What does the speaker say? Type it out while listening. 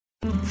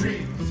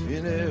Trees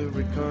in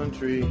every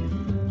country.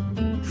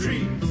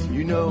 Trees,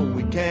 you know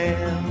we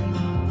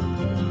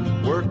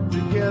can work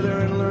together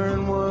and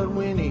learn what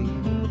we need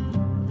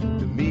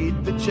to meet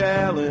the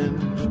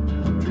challenge.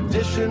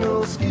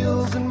 Traditional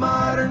skills and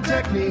modern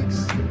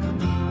techniques.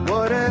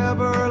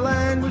 Whatever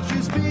language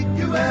you speak,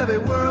 you have a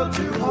world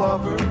to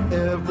offer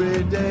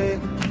every day.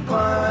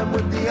 Climb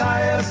with the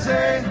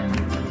ISA.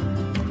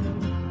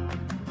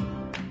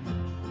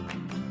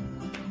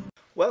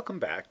 Welcome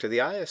back to the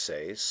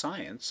ISA's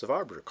Science of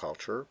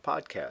Arboriculture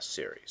podcast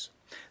series.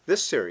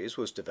 This series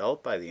was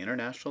developed by the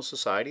International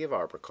Society of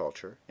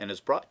Arboriculture and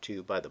is brought to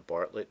you by the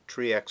Bartlett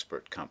Tree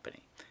Expert Company,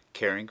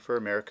 caring for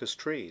America's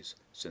trees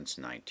since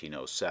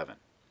 1907.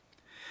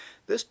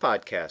 This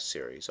podcast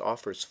series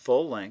offers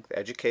full-length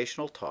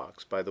educational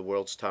talks by the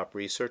world's top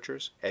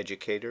researchers,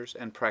 educators,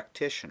 and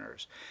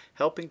practitioners,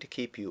 helping to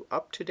keep you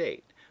up to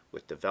date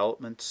with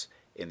developments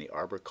in the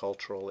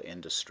arboricultural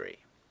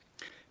industry.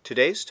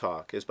 Today's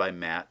talk is by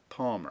Matt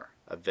Palmer,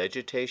 a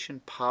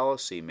Vegetation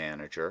Policy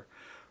Manager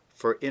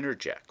for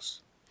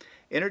Energex.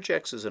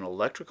 Energex is an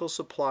electrical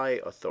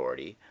supply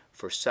authority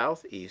for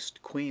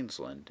southeast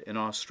Queensland in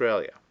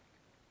Australia.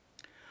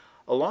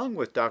 Along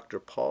with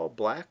Dr. Paul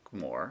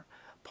Blackmore,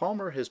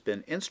 Palmer has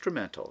been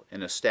instrumental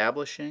in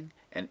establishing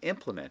and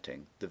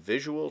implementing the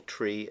Visual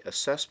Tree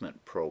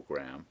Assessment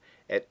Program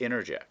at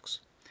Energex.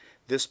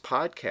 This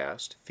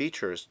podcast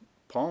features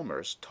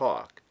Palmer's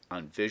talk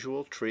on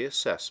visual tree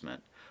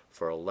assessment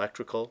for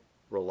electrical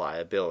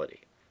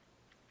reliability.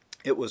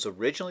 It was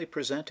originally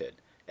presented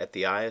at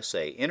the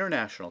ISA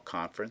International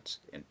Conference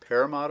in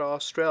Parramatta,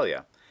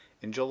 Australia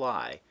in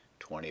July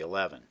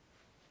 2011.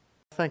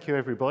 Thank you,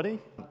 everybody.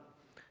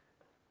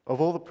 Of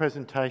all the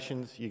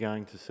presentations you're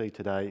going to see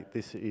today,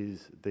 this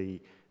is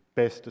the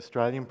best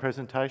Australian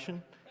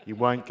presentation. You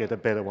won't get a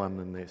better one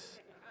than this.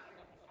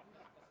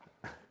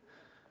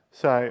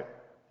 So,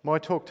 my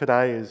talk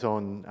today is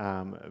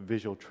on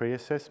visual tree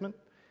assessment,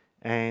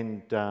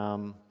 and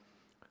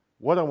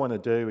what I want to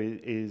do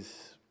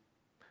is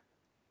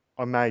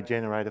I may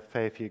generate a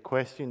fair few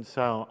questions,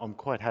 so I'm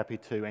quite happy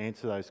to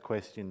answer those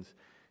questions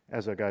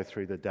as I go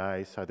through the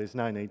day, so there's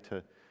no need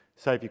to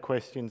save your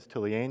questions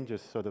till the end,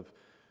 just sort of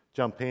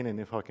jump in, and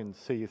if I can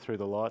see you through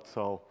the lights,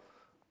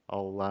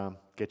 I'll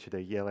get you to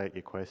yell out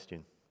your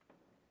question.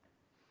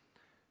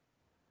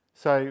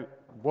 So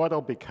what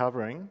I'll be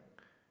covering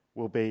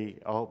will be,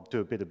 I'll do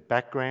a bit of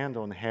background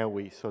on how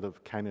we sort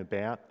of came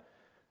about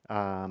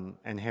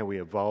and how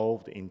we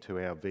evolved into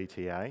our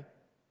VTA,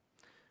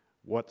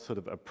 what sort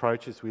of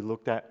approaches we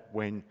looked at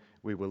when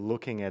we were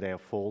looking at our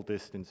fall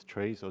distance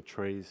trees or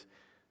trees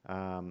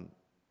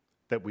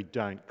that we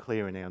don't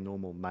clear in our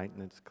normal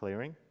maintenance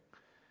clearing,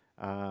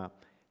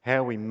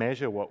 how we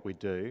measure what we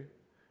do,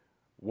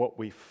 what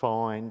we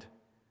find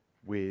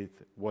with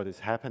what is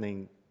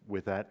happening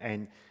with that,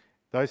 and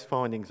those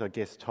findings, I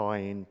guess, tie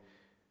in.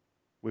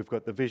 We've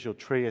got the visual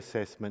tree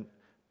assessment,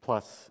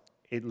 plus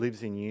it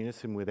lives in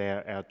unison with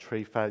our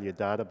tree failure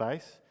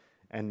database,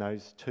 and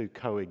those two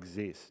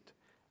coexist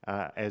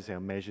as our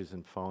measures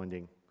and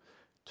finding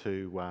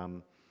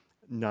to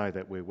know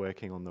that we're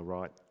working on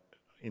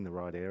in the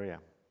right area.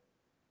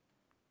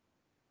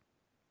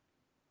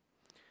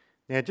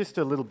 Now, just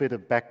a little bit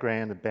of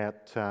background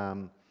about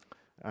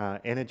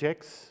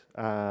Energex.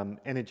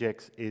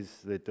 Energex is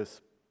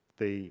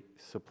the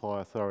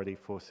supply authority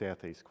for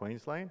southeast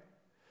Queensland.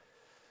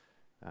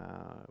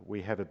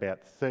 We have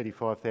about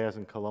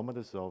 35,000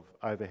 kilometres of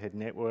overhead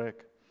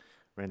network,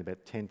 around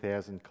about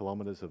 10,000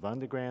 kilometres of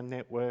underground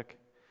network.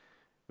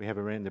 We have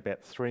around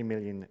about 3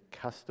 million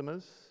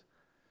customers,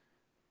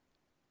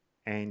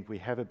 and we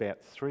have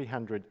about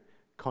 300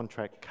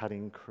 contract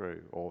cutting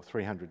crew, or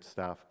 300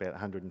 staff, about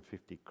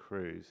 150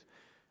 crews,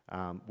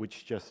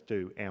 which just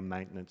do our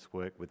maintenance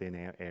work within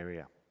our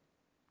area.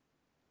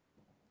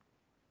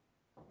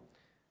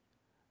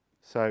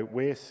 So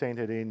we're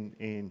centred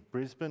in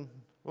Brisbane.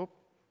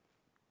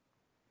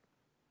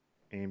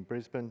 In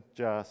Brisbane,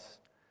 just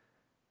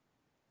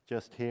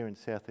here in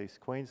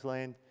southeast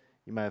Queensland.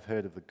 You may have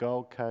heard of the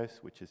Gold Coast,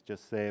 which is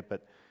just there,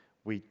 but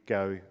we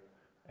go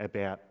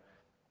about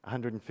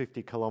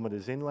 150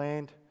 kilometres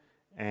inland,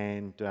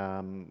 and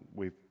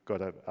we've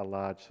got a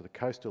large sort of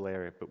coastal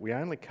area, but we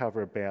only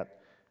cover about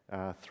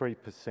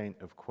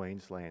 3% of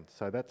Queensland.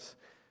 So that's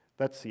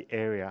the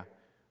area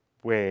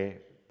where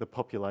the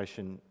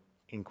population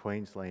in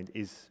Queensland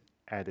is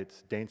at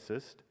its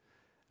densest,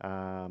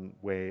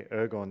 where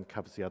Ergon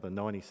covers the other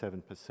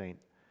 97%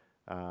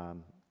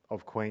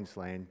 of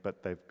Queensland,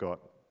 but they've got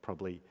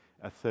probably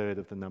a third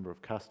of the number of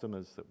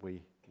customers that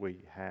we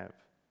have.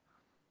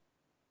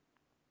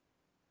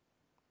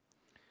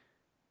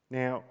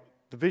 Now,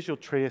 the visual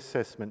tree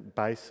assessment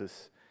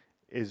basis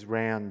is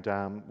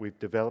we've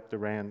developed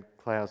around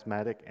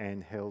Klausmatic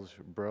and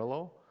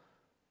Helsborough.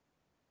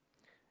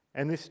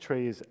 And this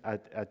tree is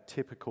a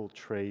typical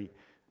tree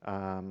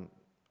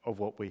of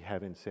what we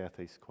have in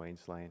southeast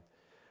Queensland.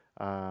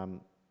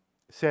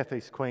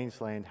 Southeast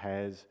Queensland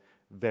has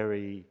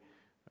very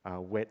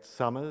wet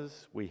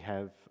summers. We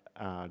have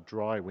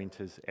dry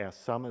winters. Our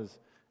summers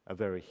are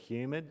very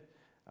humid.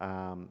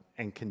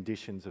 and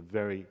conditions are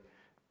very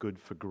good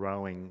for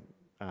growing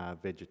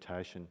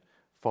vegetation.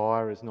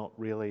 Fire is not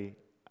really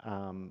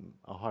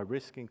a high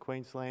risk in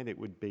Queensland. It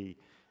would be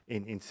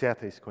in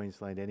southeast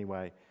Queensland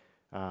anyway,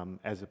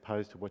 as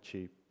opposed to what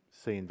you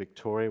see in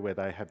Victoria, where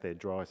they have their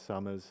dry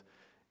summers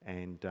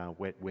and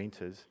wet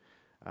winters.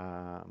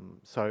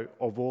 So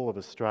of all of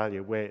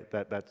Australia, where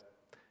that's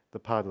the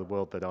part of the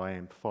world that I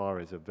am, fire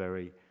is a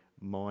very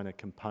minor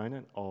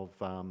component of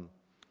our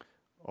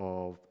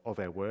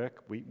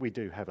work. We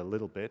do have a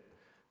little bit,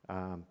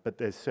 but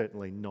there's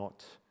certainly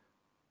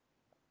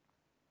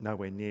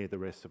nowhere near the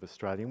rest of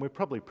Australia, and we're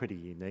probably pretty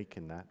unique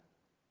in that.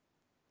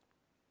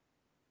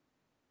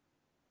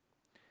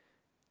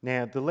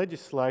 Now, the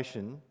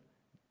legislation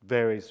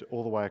varies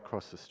all the way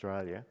across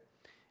Australia,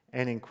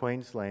 and in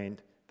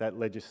Queensland, that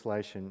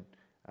legislation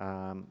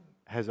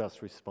has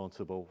us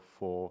responsible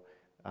for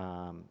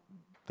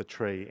the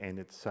tree and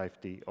its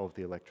safety of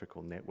the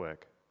electrical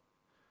network.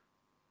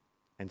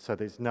 And so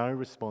there's no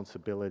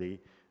responsibility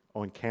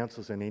on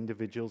councils and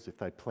individuals. If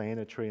they plant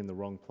a tree in the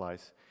wrong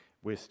place,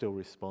 we're still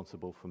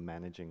responsible for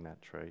managing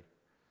that tree.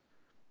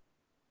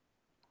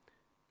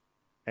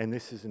 And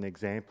this is an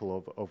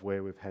example of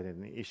where we've had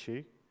an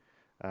issue.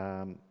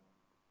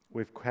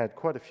 We've had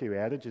quite a few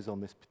outages on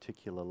this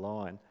particular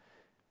line.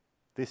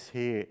 This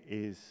here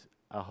is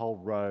a whole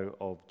row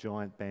of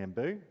giant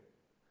bamboo,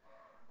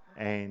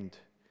 and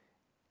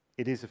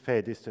it is a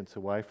fair distance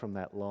away from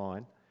that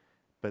line,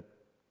 but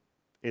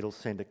it'll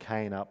send a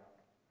cane up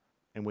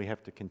and we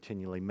have to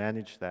continually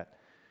manage that.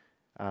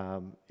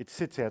 It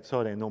sits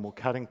outside our normal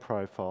cutting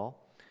profile.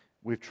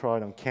 We've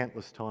tried on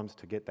countless times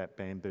to get that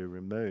bamboo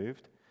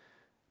removed,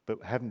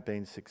 but haven't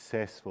been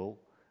successful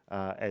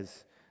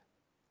as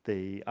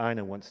the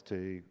owner wants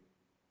to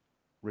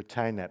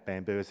retain that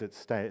bamboo as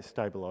it's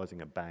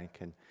stabilising a bank,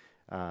 and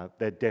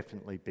there'd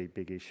definitely be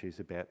big issues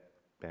about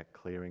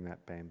clearing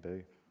that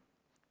bamboo.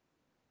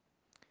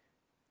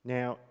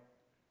 Now,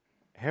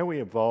 how we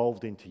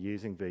evolved into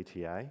using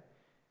VTA,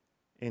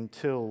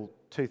 until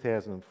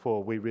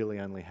 2004 we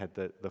really only had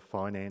the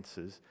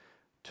finances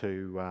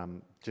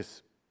to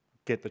just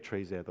get the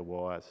trees out of the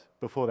wires.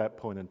 Before that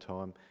point in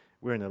time,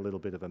 we're in a little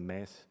bit of a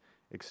mess.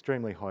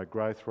 Extremely high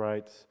growth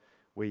rates,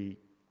 we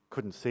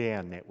couldn't see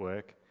our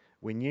network.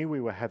 We knew we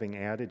were having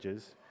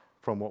outages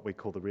from what we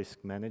call the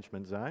risk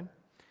management zone,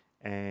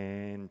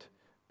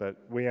 but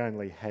we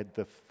only had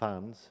the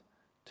funds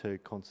to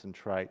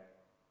concentrate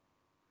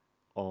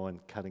on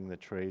cutting the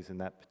trees in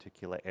that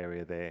particular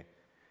area there.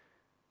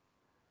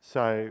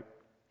 So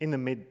in the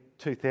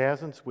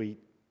mid-2000s, we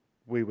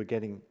were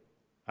getting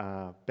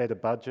better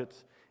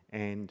budgets,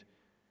 and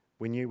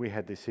we knew we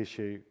had this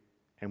issue,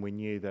 and we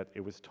knew that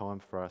it was time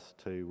for us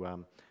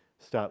to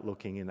start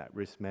looking in that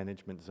risk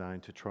management zone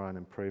to try and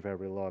improve our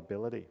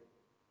reliability.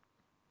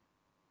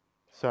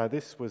 So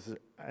this was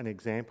an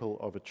example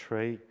of a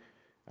tree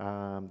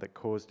that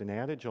caused an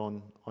outage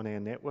on our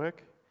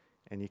network,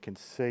 and you can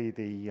see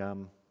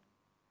the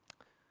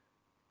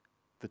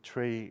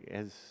tree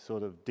has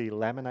sort of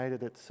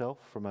delaminated itself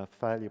from a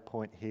failure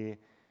point here.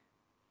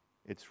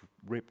 It's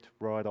ripped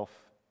right off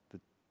the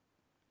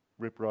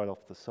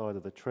side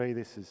of the tree.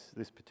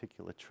 This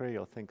particular tree,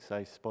 I think,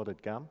 say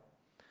spotted gum,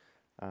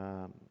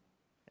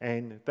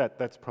 and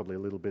that's probably a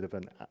little bit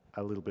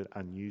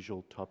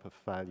unusual type of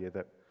failure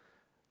that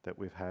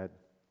we've had.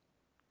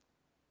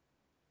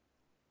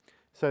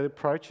 So the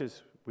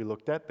approaches we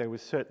looked at, there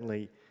was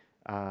certainly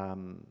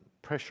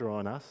pressure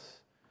on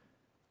us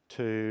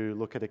to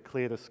look at a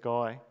clear to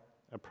sky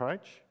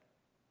approach,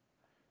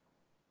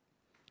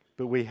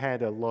 but we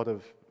had a lot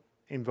of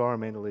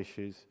environmental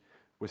issues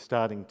were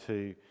starting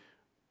to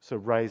sort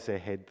of raise their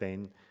head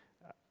then.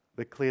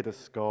 The clear to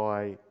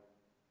sky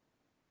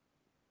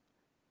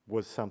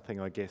was something,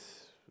 I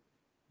guess,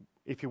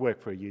 if you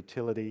work for a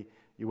utility,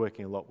 you're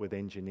working a lot with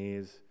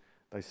engineers,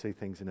 they see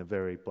things in a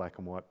very black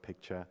and white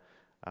picture,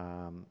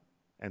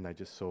 and they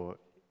just saw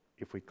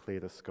if we clear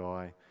the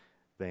sky,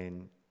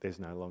 then there's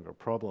no longer a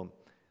problem.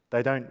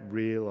 They don't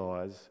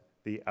realise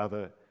the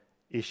other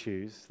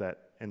issues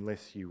that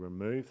unless you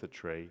remove the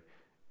tree,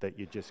 that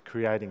you're just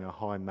creating a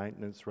high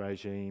maintenance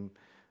regime,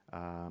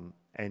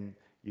 and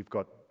you've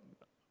got,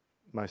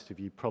 most of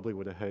you probably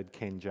would have heard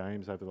Ken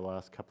James over the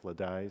last couple of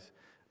days,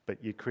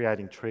 but you're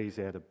creating trees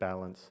out of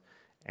balance,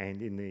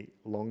 and in the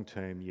long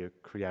term you're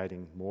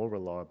creating more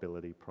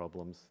reliability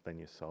problems than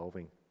you're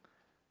solving.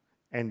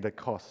 And the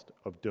cost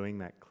of doing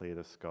that clear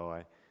to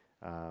sky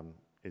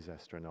is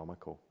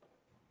astronomical.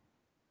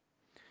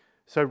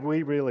 So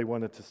we really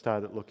wanted to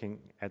start at looking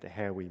at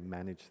how we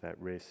manage that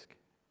risk.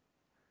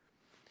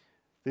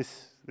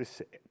 This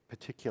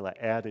particular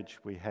outage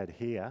we had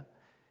here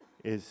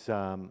is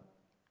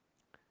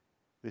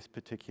this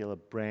particular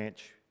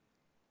branch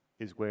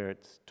is where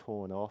it's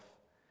torn off,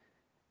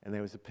 and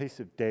there was a piece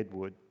of dead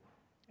wood,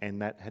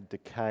 and that had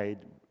decayed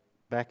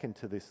back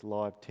into this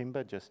live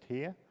timber just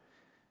here.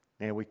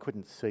 Now, we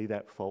couldn't see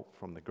that fault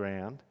from the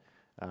ground,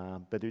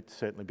 but it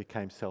certainly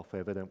became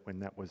self-evident when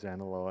that was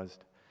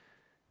analysed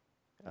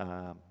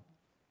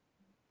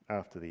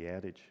after the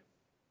outage.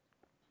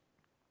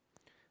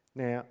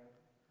 Now,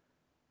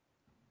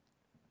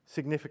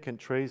 significant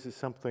trees is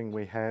something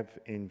we have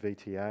in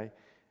VTA,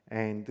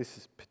 and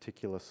this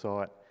particular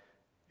site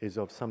is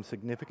of some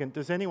significance.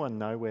 Does anyone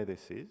know where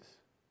this is?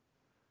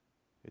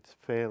 It's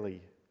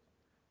fairly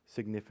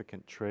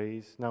significant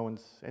trees.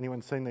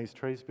 Anyone seen these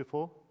trees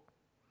before?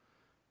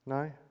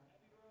 No?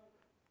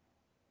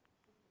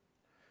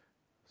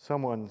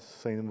 Someone's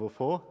seen them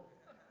before.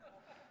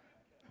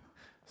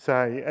 So,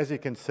 as you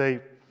can see,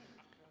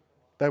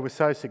 they were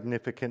so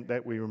significant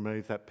that we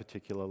removed that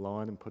particular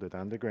line and put it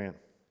underground.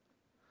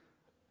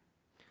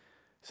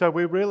 So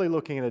we're really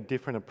looking at a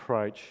different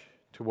approach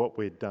to what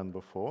we'd done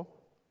before.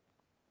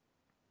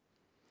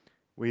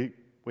 We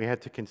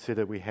had to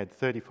consider we had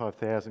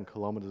 35,000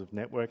 kilometres of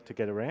network to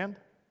get around,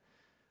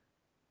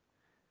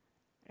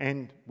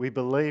 and we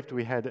believed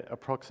we had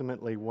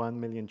approximately 1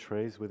 million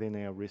trees within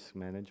our risk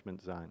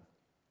management zone.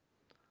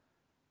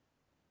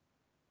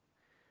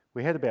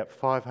 We had about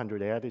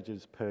 500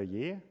 outages per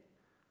year.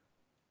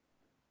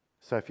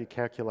 So if you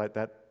calculate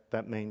that,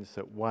 that means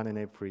that 1 in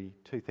every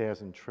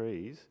 2,000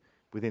 trees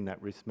within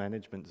that risk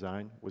management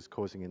zone was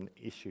causing an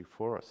issue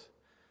for us.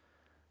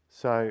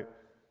 So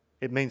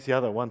it means the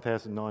other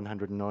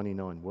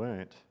 1,999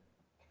 weren't.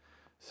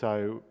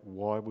 So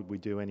why would we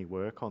do any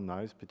work on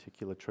those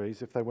particular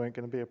trees if they weren't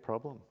going to be a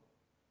problem?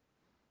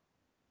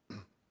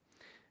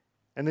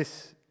 And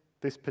this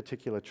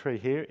particular tree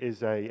here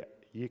is a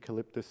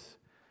Eucalyptus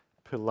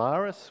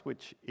pilaris,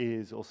 which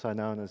is also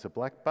known as a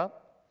blackbutt.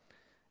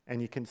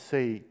 And you can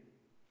see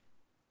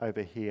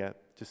over here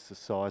just the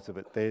size of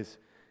it. There's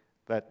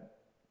that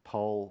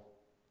pole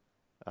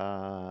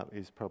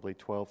is probably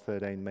 12,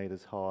 13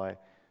 metres high.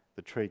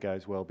 The tree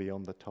goes well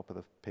beyond the top of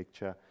the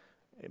picture.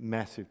 A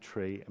massive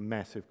tree, a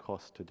massive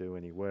cost to do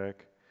any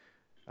work.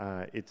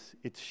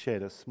 It's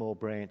shed a small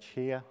branch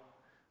here,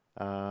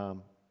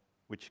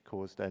 which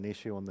caused an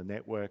issue on the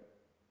network.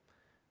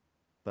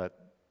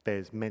 But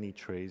there's many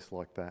trees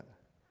like that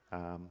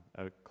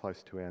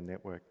close to our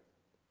network.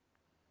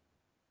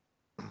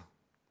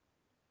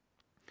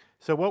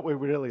 So what we're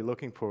really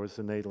looking for is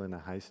the needle in a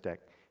haystack.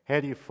 How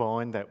do you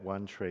find that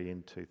one tree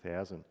in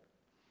 2000?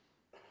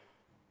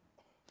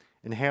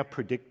 And how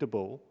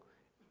predictable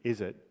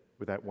is it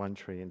with that one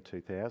tree in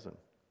 2000?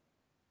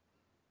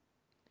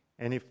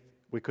 And if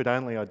we could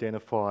only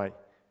identify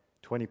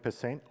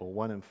 20% or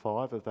 1 in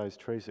 5 of those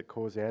trees that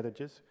cause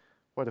outages,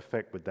 what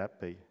effect would that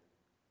be?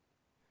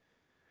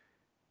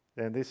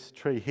 Now this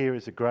tree here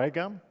is a grey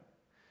gum,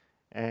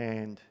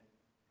 and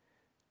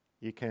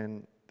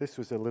this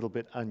was a little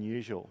bit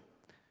unusual.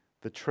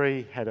 The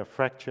tree had a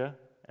fracture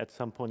at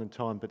some point in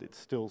time, but it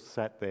still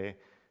sat there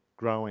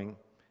growing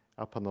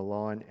up on the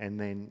line, and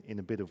then in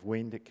a bit of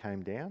wind it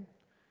came down.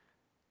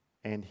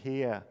 And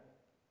here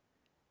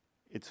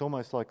it's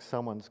almost like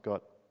someone's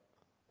got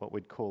what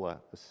we'd call a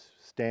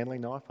Stanley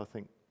knife. I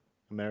think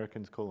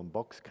Americans call them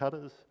box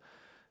cutters.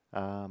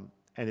 And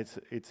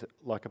it's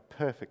like a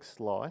perfect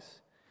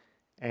slice.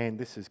 And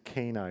this is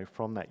Kino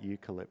from that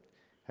eucalypt,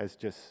 has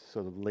just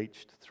sort of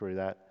leached through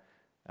that,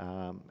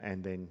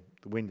 and then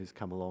the wind has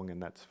come along and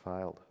that's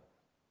failed.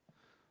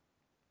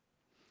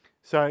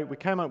 So we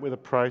came up with a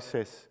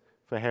process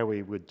for how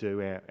we would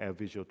do our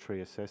visual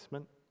tree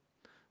assessment.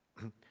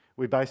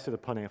 We based it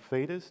upon our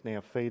feeders.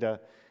 Now, feeder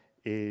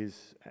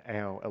is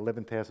our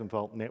 11,000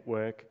 volt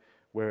network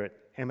where it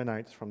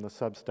emanates from the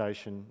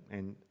substation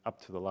and up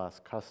to the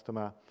last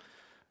customer.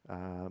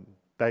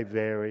 They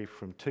vary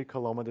from 2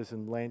 kilometres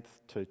in length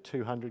to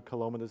 200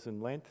 kilometres in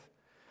length,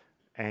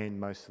 and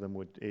most of them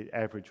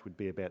average would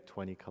be about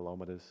 20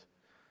 kilometres.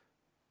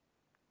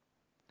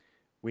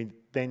 We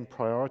then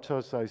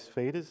prioritise those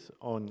feeders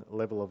on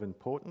level of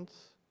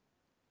importance.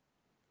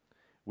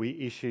 We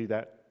issue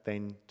that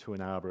then to an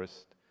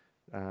arborist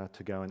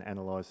to go and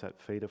analyse that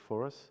feeder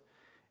for us.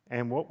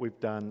 And what we've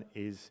done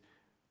is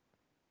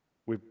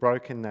we've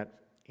broken that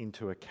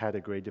into a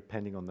category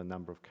depending on the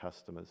number of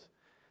customers.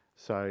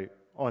 So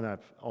on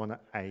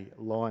a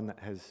line that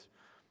has,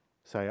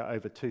 say,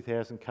 over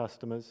 2,000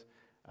 customers,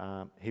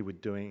 he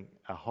would doing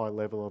a high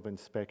level of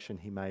inspection.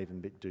 He may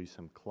even do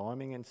some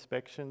climbing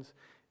inspections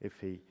if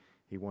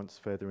he wants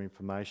further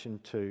information,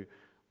 to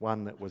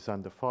one that was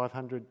under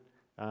 500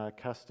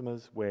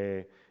 customers,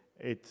 where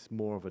it's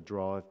more of a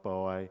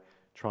drive-by,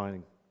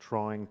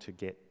 trying to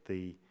get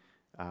the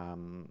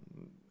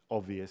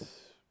obvious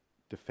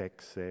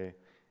defects there.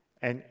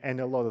 And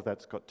a lot of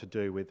that's got to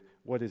do with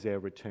what is our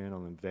return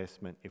on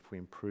investment if we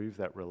improve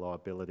that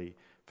reliability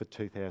for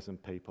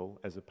 2,000 people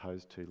as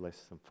opposed to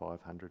less than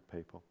 500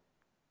 people.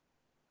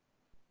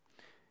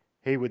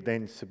 He would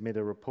then submit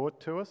a report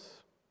to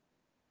us.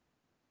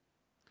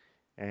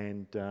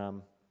 And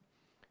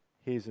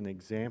here's an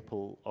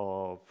example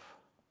of,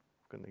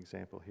 I've got an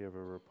example here of a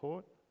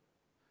report.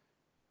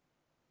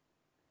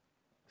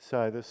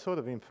 So the sort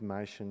of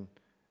information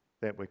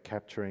that we're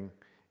capturing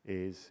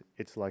is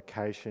its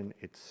location,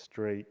 its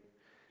street,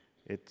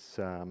 its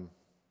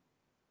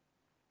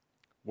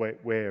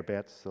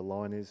whereabouts the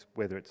line is,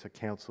 whether it's a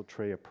council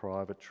tree, a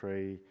private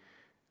tree,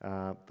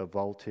 the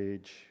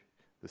voltage,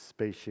 the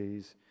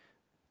species,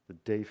 the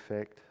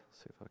defect. Let's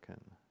see if I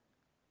can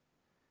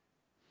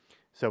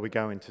So we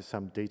go into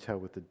some detail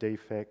with the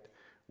defect,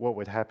 what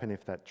would happen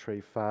if that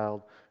tree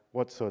failed,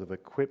 what sort of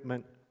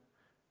equipment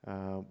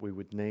we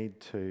would need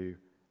to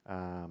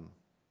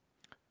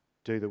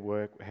do the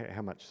work,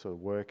 how much sort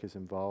of work is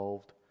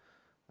involved,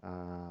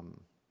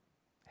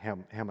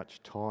 how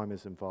much time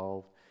is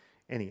involved,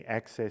 any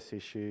access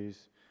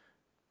issues,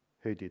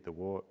 who did the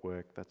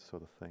work, that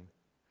sort of thing.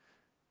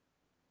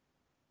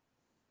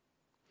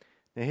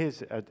 Now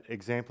here's an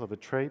example of a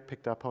tree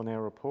picked up on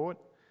our report.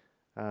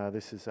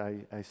 This is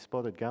a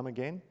spotted gum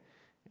again,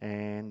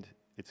 and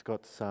it's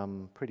got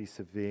some pretty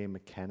severe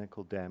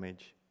mechanical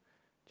damage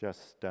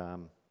just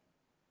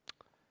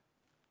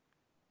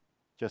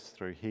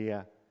through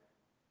here,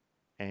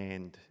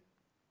 and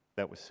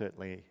that was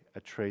certainly a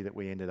tree that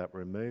we ended up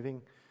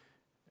removing.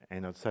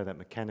 And I'd say that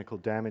mechanical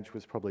damage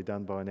was probably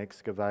done by an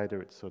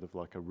excavator. It's sort of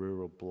like a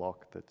rural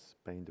block that's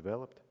been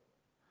developed.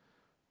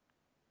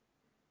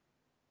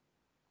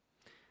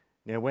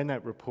 Now, when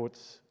that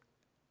report's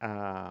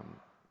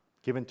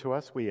given to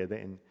us, we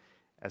then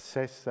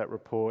assess that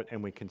report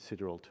and we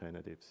consider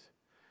alternatives.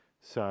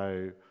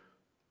 So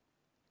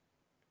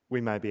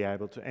we may be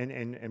able to,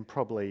 and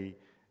probably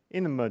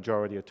in the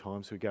majority of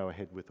times we go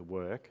ahead with the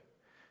work,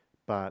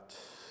 but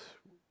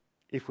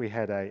if we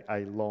had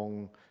a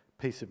long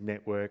piece of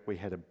network, we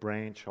had a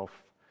branch off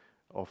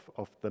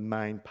the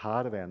main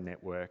part of our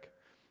network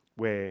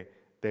where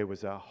there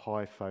was a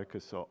high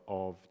focus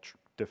of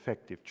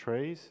defective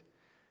trees,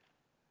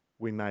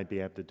 we may be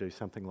able to do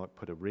something like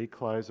put a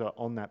recloser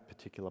on that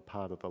particular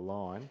part of the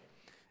line.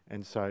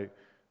 And so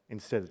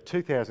instead of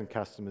 2,000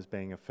 customers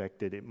being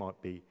affected, it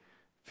might be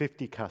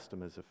 50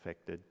 customers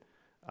affected.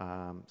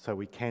 So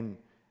we can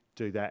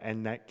do that,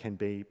 and that can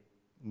be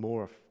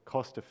more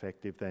cost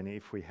effective than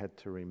if we had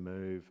to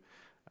remove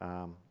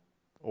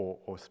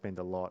or spend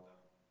a lot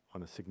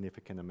on a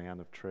significant amount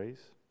of trees.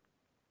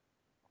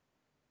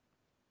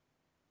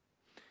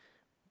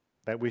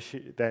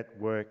 That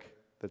work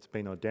that's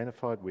been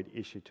identified, we'd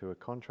issue to a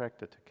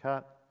contractor to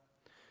cut.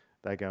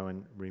 They go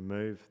and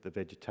remove the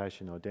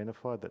vegetation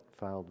identified that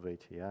failed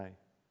VTA.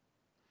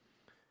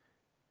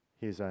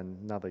 Here's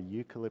another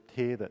eucalypt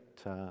here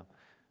that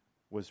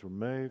was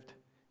removed.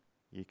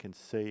 You can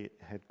see it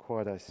had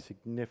quite a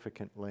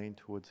significant lean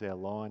towards our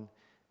line,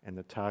 and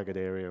the target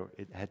area,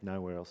 it had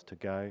nowhere else to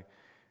go.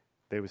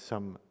 There was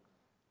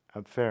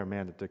a fair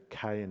amount of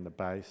decay in the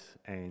base,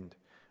 and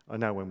I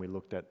know when we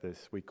looked at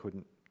this, we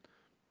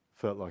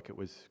felt like it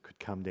could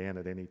come down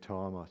at any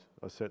time.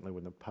 I certainly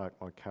wouldn't have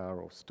parked my car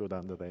or stood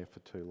under there for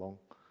too long.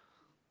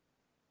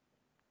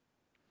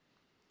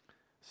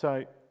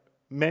 So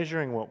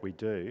measuring what we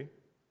do,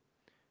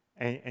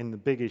 and the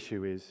big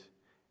issue is,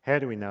 how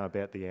do we know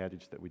about the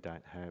outage that we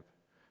don't have?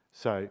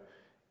 So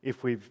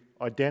if we've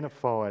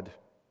identified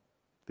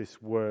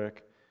this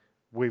work,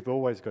 we've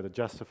always got to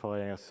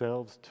justify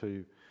ourselves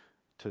to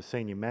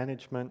senior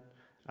management.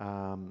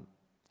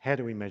 How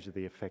do we measure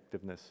the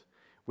effectiveness?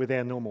 With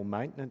our normal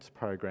maintenance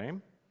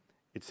program,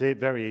 it's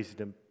very easy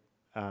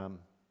to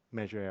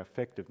measure our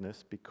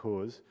effectiveness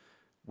because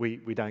we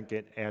don't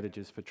get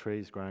outages for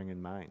trees growing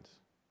in mains.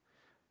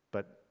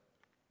 But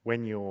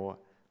when you're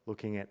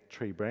looking at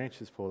tree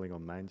branches falling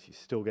on mains, you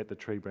still get the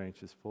tree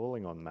branches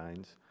falling on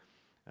mains,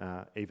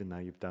 even though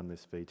you've done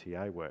this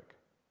VTA work.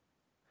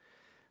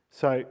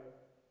 So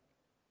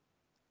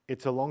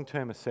it's a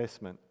long-term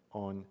assessment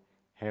on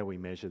how we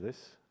measure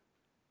this.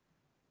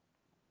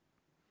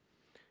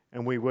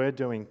 And we were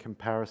doing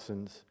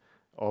comparisons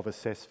of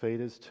assessed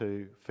feeders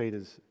to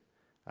feeders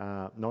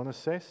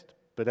non-assessed,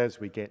 but as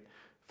we get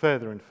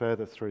further and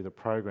further through the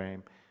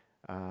program,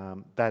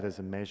 that as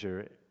a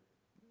measure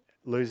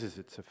loses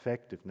its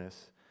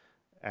effectiveness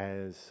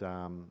as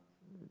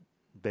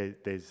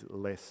there's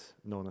less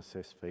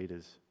non-assessed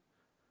feeders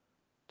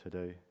to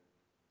do.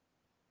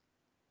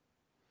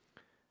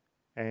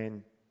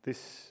 And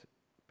this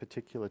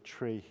particular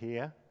tree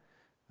here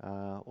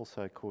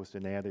also caused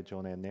an outage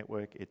on our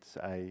network. It's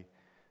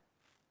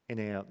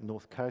in our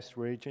North Coast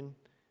region.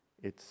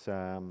 It's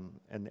an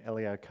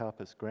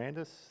Elaeocarpus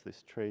grandis,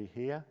 this tree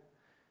here,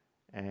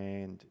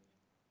 and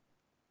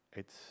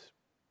it's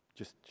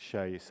just to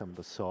show you some of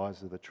the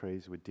size of the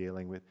trees we're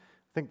dealing with.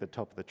 I think the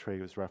top of the tree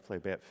was roughly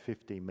about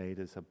 50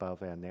 metres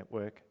above our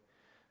network.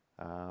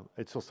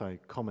 It's also a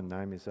common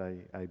name is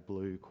a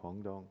blue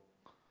quangdong.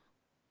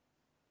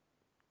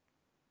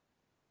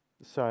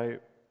 So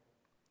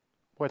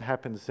what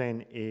happens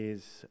then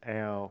is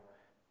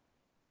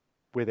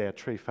with our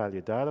tree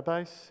failure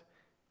database,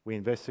 we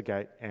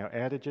investigate our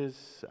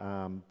outages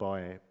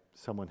by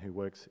someone who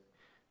works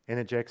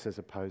Energex as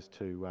opposed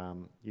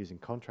to using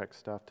contract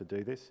staff to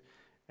do this,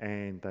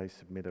 and they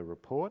submit a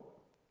report.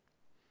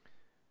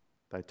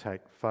 They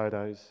take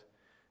photos,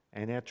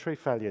 and our tree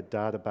failure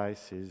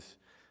database is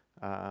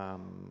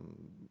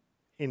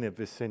in the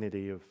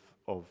vicinity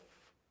of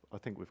I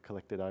think we've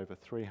collected over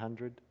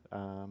 300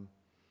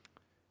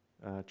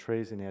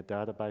 trees in our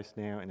database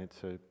now, and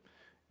it's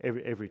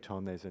every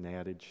time there's an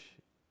outage,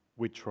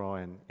 we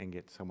try and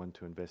get someone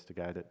to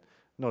investigate it.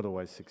 Not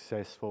always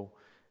successful.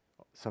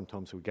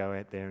 sometimes we go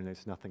out there and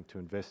there's nothing to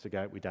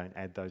investigate. We don't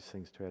add those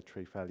things to our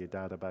tree failure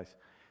database.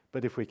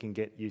 But if we can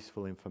get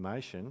useful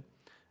information,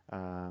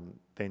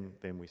 then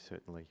we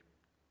certainly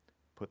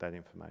put that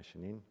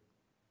information in.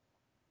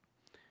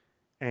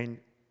 And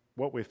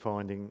what we're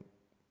finding,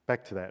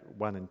 back to that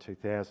 1 in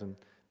 2,000,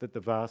 that the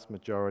vast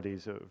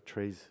majorities of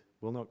trees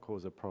will not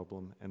cause a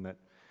problem, and that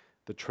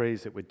the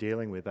trees that we're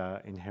dealing with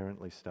are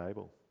inherently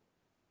stable.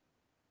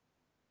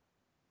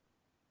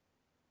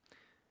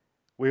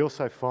 We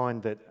also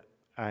find that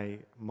a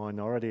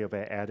minority of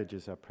our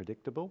outages are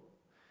predictable,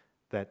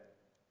 that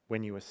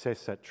when you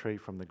assess that tree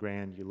from the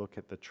ground, you look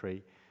at the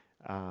tree.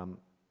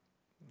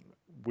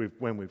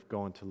 When we've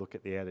gone to look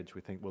at the outage,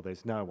 we think, well,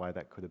 there's no way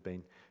that could have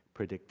been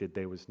predicted.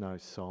 There was no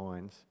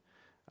signs.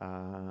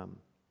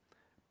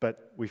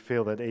 But we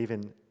feel that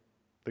even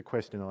the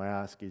question I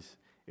ask is,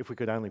 if we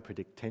could only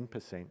predict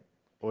 10%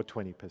 or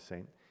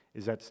 20%,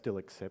 is that still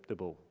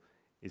acceptable?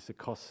 Is the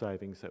cost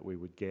savings that we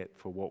would get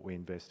for what we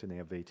invest in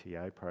our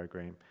VTA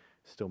program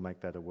still make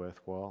that a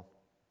worthwhile?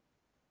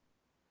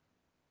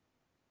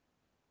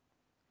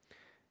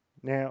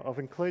 Now, I've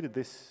included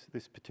this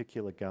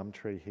particular gum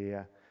tree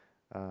here.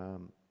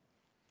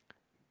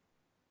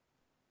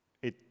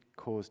 It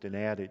caused an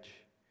outage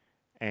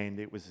and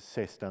it was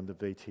assessed under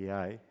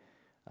VTA.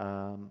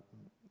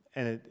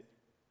 And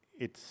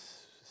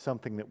it's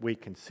something that we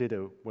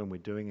consider when we're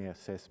doing our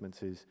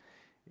assessments is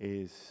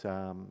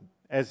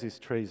as this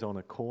tree's on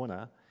a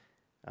corner,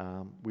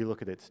 we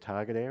look at its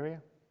target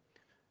area.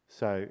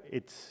 So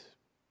it's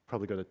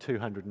probably got a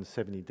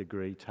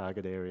 270-degree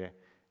target area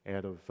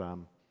out of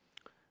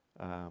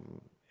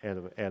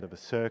a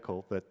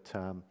circle,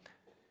 that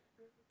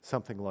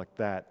something like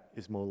that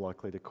is more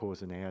likely to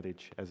cause an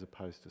outage as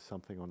opposed to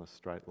something on a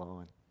straight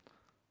line.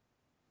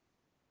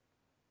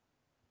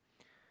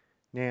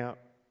 Now,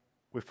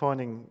 we've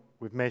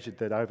measured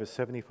that over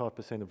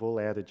 75% of all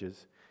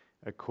outages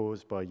are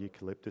caused by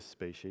eucalyptus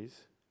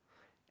species,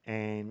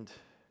 and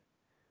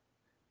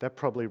that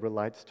probably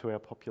relates to our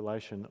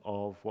population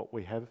of what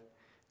we have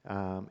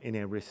in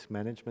our risk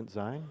management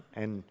zone.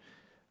 And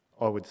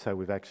I would say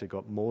we've actually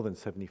got more than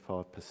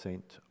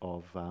 75%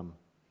 of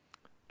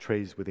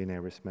trees within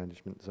our risk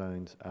management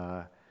zones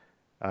are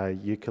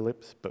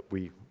eucalypts, but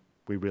we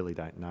really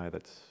don't know.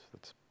 That's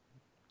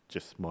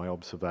just my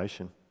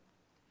observation.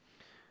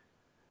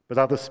 But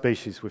other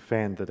species we've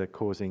found that are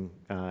causing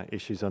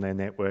issues on our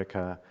network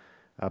are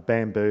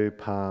bamboo,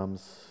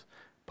 palms,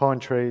 pine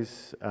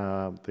trees,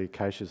 the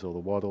acacias or the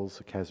wattles,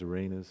 the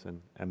casuarinas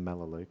and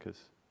melaleucas.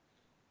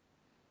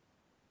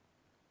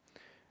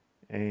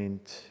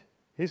 And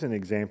here's an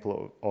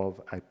example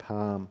of a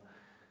palm.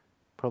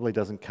 Probably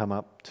doesn't come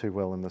up too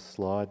well in the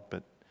slide,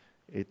 but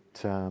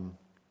it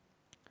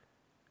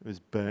was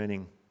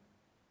burning.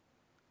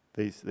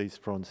 These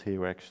fronds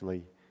here were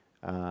actually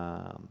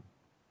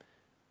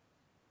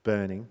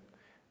burning,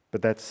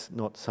 but that's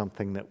not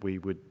something that we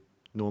would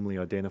normally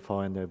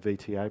identify in the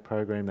VTA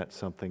program. That's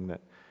something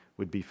that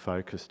would be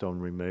focused on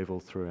removal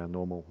through our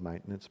normal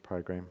maintenance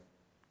program.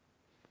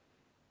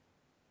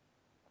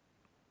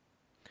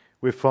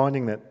 We're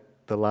finding that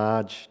the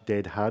large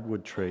dead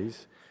hardwood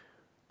trees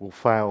will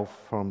fail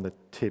from the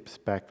tips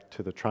back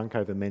to the trunk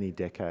over many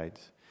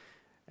decades,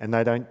 and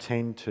they don't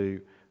tend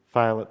to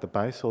fail at the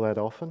base all that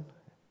often.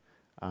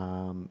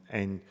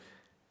 And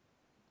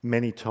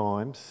many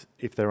times,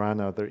 if there are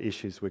no other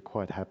issues, we're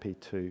quite happy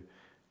to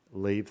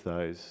leave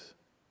those,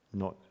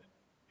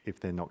 if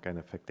they're not going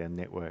to affect our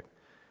network.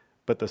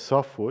 But the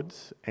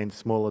softwoods and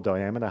smaller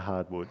diameter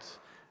hardwoods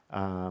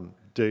are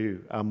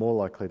more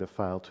likely to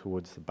fail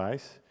towards the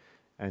base,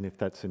 and if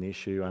that's an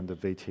issue under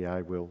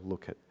VTA, we'll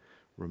look at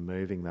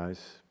removing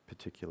those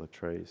particular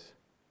trees.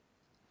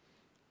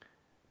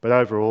 But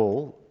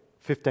overall,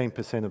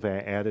 15% of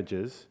our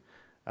outages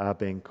are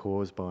being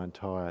caused by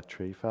entire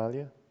tree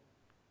failure.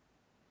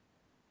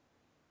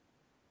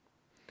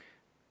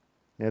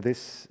 Now,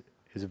 this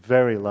is a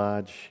very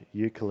large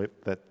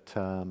eucalypt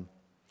that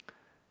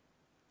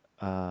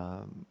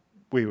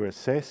we were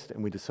assessed,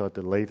 and we decided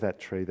to leave that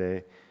tree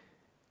there.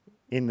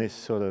 In this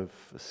sort of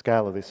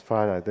scale of this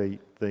photo,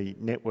 the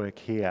network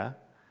here,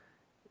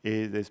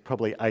 there's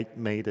probably 8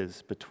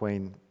 metres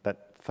between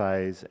that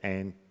phase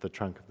and the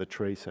trunk of the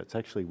tree, so it's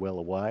actually well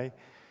away.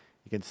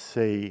 You can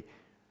see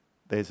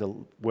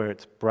where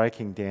it's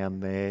breaking down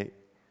there,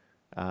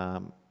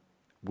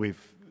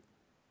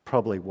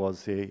 probably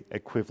was the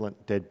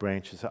equivalent dead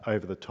branches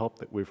over the top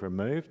that we've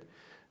removed.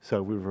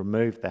 So we've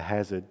removed the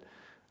hazard,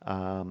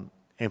 and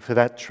for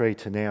that tree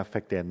to now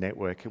affect our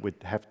network, it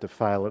would have to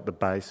fail at the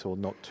base or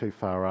not too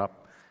far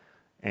up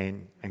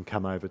and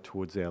come over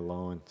towards our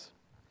lines.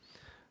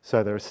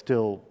 So there are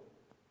still,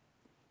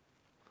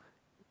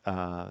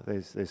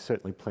 there's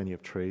certainly plenty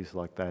of trees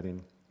like that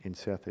in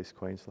southeast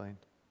Queensland.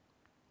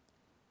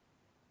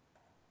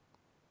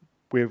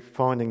 We're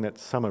finding that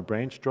summer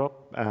branch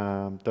drop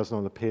does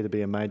not appear to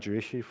be a major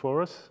issue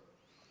for us,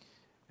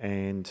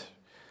 and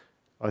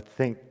I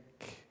think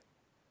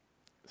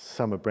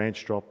summer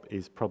branch drop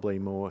is probably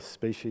more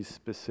species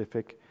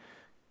specific,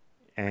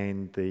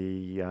 and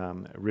the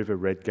river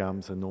red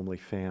gums are normally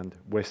found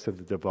west of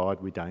the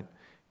Divide. We don't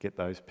get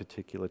those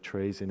particular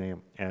trees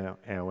in our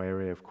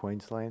area of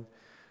Queensland.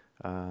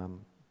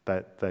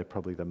 They're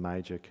probably the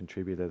major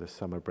contributor to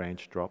summer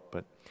branch drop,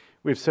 but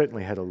we've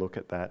certainly had a look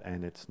at that,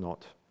 and it's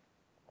not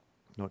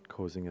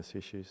causing us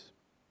issues.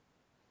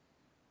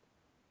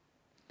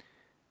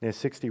 Now,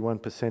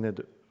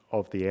 61%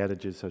 of the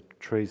outages are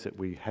trees that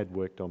we had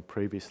worked on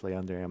previously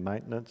under our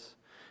maintenance,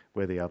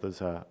 where the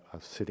others are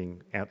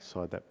sitting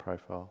outside that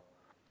profile.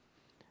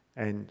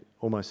 And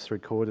almost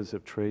 3/4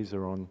 of trees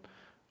are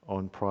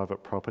on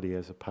private property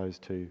as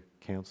opposed to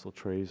council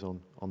trees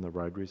on the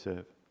road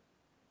reserve.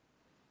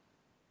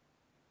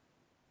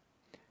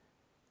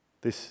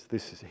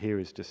 This here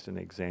is just an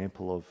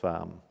example of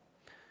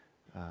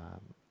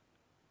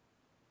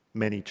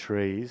many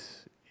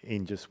trees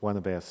in just one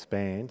of our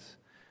spans.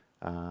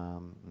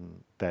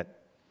 That,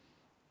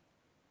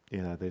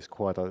 you know,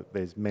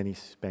 there's many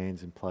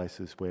spans in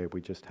places where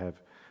we just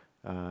have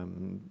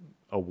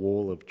a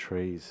wall of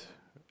trees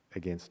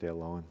against our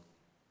line.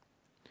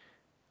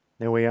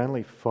 Now, we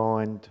only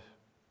find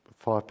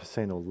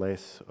 5% or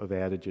less of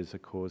outages are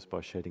caused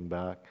by shedding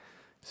bark.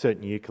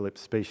 Certain eucalypt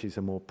species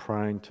are more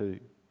prone to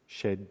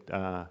shed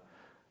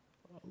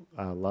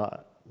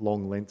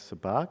long lengths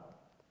of bark.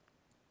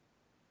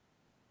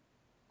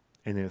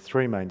 And there are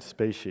three main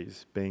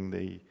species, being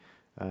the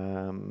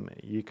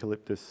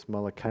Eucalyptus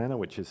mollicana,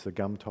 which is the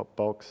gum-top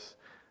box,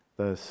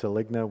 the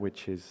Saligna,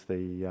 which is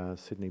the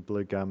Sydney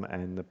blue gum,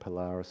 and the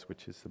Polaris,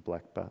 which is the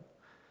blackbutt.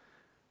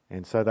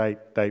 And so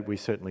we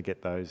certainly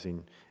get those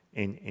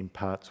in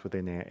parts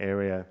within our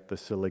area, the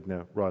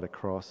Saligna right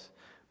across,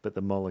 but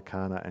the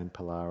mollicana and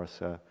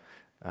Polaris are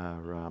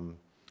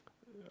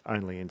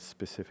only in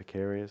specific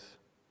areas.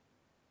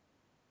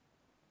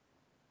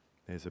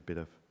 There's a bit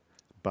of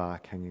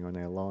bark hanging on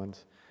our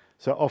lines.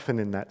 So often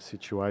in that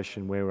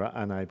situation where we're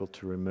unable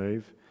to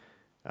remove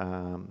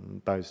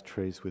those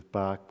trees with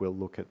bark, we'll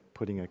look at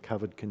putting a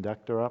covered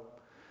conductor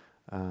up,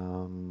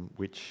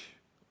 which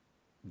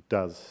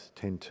does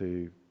tend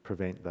to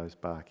prevent those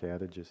bark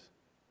outages.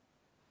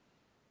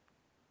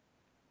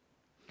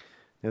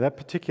 Now, that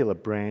particular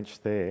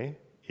branch there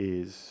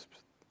is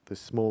the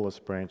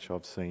smallest branch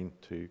I've seen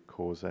to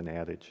cause an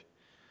outage.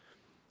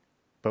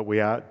 But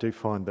we do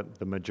find that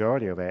the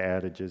majority of our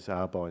outages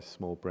are by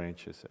small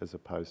branches as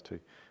opposed to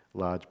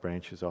large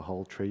branches or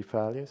whole tree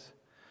failures.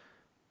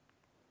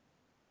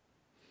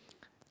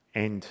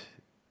 And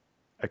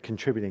a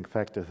contributing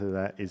factor to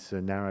that is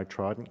the narrow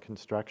trident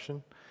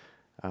construction.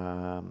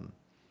 Now,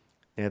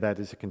 that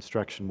is a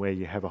construction where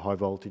you have a high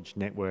voltage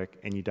network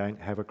and you don't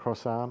have a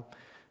cross arm.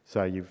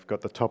 So you've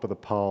got the top of the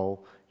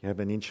pole, you have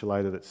an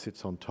insulator that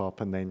sits on top,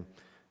 and then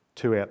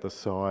two out the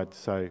side.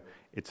 So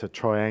it's a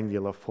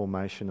triangular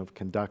formation of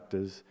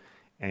conductors,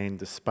 and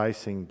the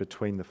spacing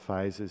between the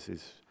phases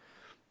is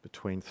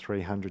between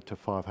 300 to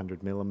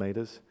 500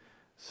 millimetres.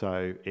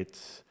 So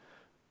it's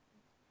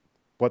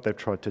what they've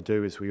tried to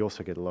do is we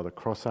also get a lot of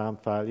cross-arm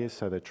failures,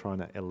 so they're trying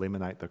to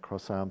eliminate the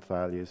cross-arm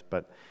failures,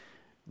 but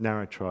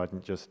narrow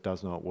trident just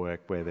does not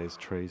work where there's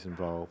trees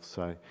involved.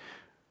 So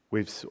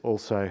we've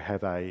also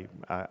have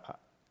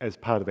as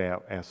part of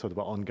our sort of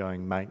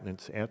ongoing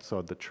maintenance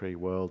outside the tree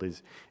world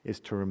is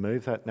to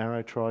remove that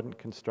narrow trident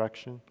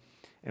construction,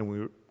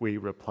 and we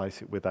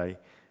replace it with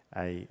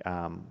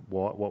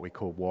what we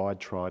call wide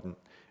trident,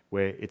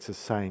 where it's the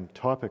same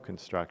type of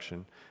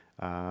construction,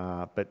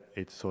 but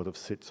it sort of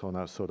sits on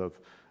a sort of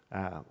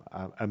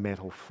a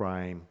metal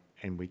frame,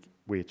 and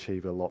we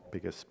achieve a lot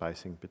bigger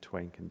spacing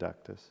between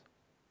conductors.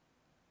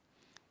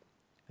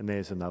 And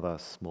there's another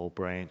small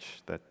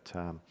branch that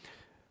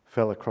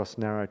fell across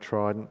narrow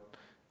trident,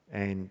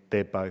 and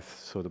they're both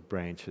sort of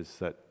branches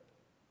that,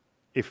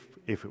 if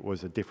it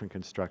was a different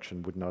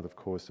construction, would not have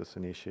caused us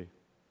an issue.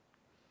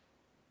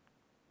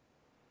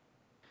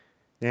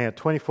 Now,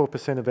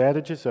 24% of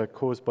outages are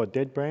caused by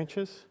dead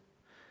branches,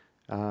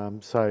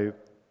 so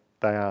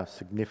they are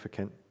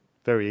significant,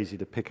 very easy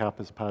to pick up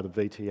as part of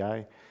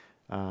VTA.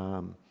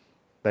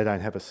 They don't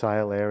have a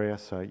sail area,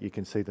 so you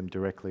can see them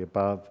directly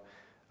above.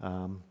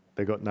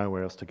 They've got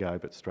nowhere else to go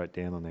but straight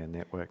down on our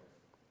network.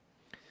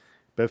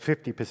 But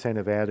 50%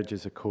 of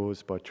outages are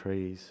caused by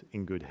trees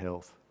in good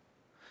health.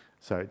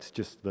 So it's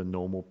just the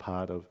normal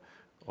part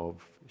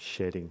of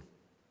shedding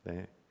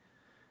there.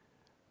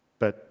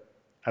 But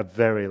a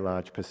very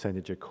large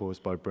percentage are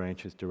caused by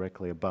branches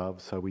directly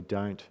above, so we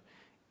don't,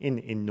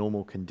 in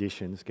normal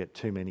conditions, get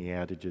too many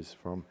outages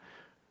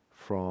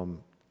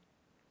from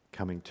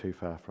coming too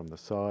far from the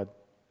side.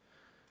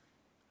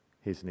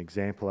 Here's an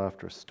example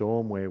after a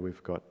storm where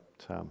we've got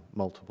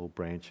multiple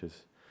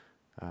branches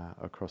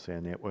across our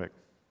network.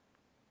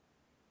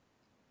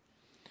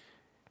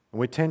 And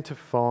we tend to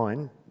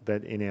find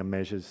that in our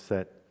measures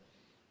that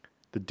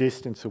the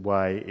distance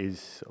away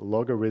is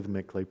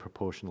logarithmically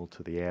proportional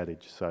to the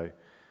outage. So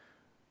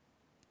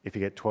if you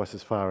get twice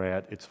as far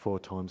out, it's 4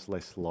 times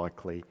less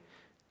likely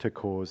to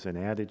cause an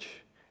outage.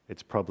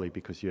 It's probably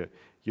because you're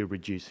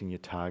reducing your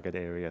target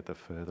area the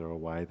further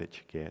away that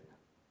you get.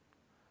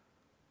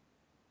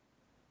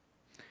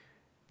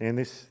 And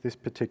this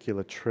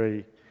particular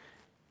tree,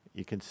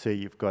 you can see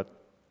you've got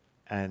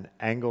an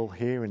angle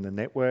here in the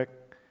network,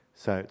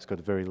 so it's got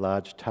a very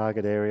large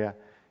target area.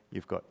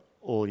 You've got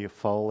all your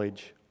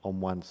foliage on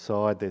one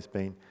side. There's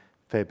been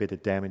a fair bit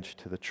of damage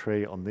to the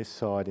tree on this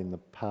side in the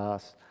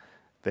past.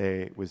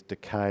 There was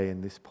decay in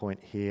this point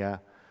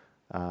here.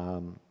 It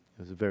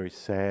was a very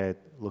sad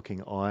looking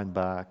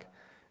ironbark,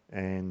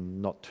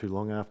 and not too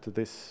long after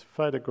this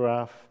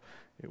photograph,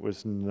 it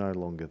was no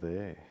longer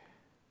there.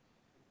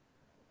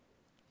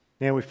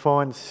 Now we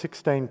find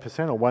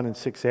 16%, or 1 in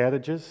 6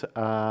 outages,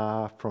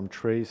 are from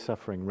trees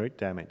suffering root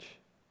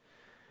damage.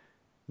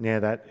 Now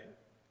that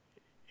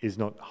is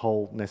not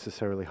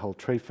necessarily whole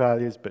tree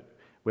failures, but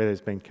where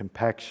there's been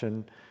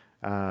compaction,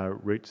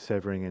 root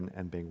severing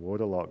and being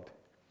waterlogged.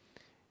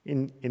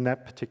 In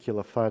that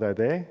particular photo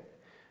there,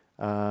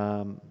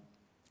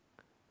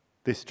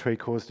 this tree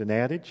caused an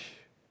outage,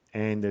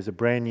 and there's a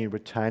brand new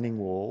retaining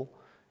wall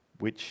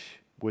which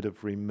would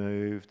have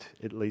removed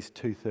at least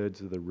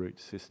 2/3 of the root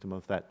system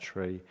of that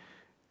tree.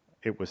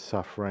 It was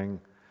suffering,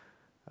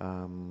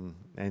 and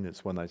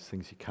it's one of those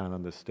things you can't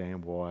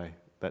understand why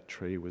that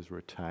tree was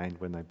retained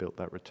when they built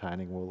that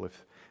retaining wall,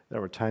 if that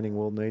retaining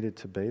wall needed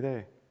to be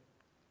there.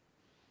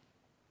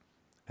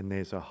 And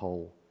there's a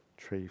whole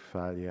tree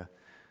failure,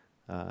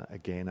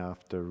 again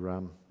after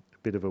a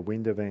bit of a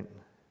wind event.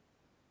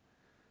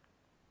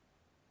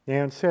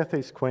 Now in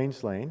southeast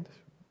Queensland,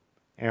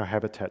 our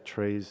habitat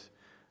trees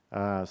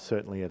are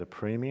certainly at a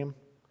premium.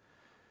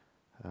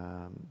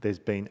 There's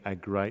been a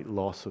great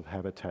loss of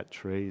habitat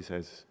trees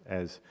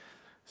as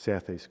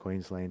southeast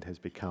Queensland has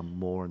become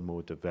more and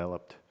more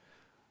developed,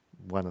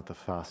 one of the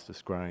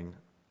fastest growing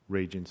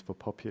regions for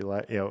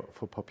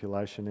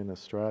population in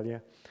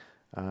Australia,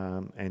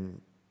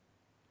 and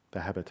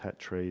the habitat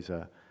trees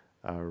have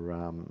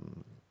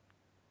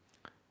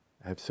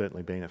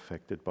certainly been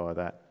affected by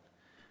that.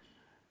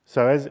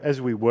 So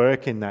as we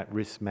work in that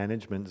risk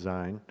management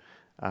zone,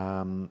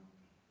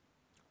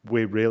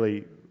 we're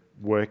really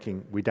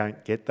working, we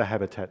don't get the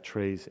habitat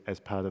trees as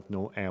part of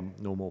our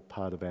normal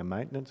part of our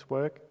maintenance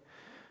work.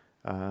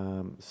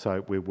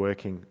 So we're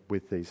working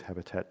with these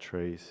habitat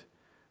trees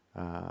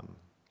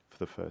for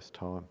the first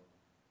time.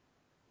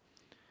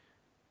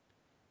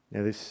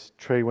 Now this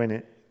tree,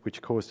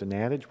 which caused an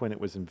outage, when it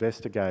was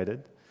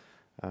investigated,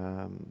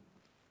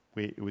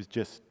 it was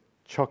just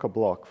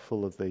chock-a-block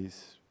full of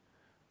these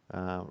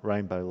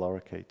rainbow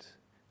lorikeets,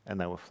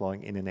 and they were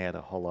flying in and out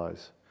of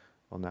hollows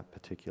on that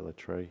particular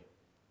tree.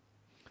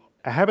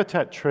 A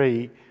habitat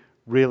tree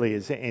really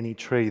is any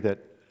tree that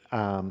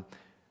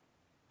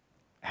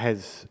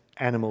has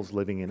animals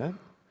living in it.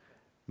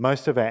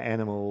 Most of our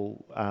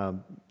animals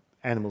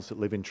that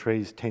live in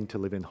trees tend to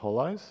live in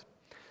hollows,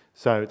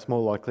 so it's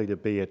more likely to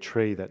be a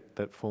tree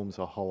that forms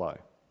a hollow.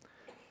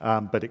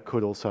 But it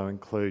could also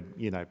include,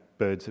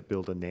 birds that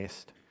build a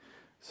nest.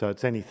 So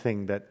it's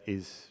anything that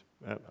is,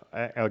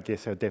 I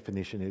guess our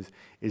definition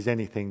is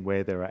anything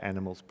where there are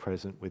animals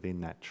present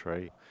within that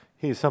tree.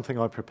 Here's something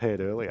I prepared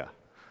earlier.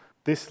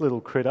 This little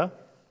critter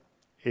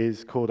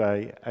is called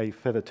a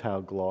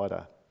feather-tailed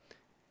glider.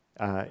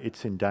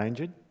 It's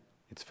endangered.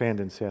 It's found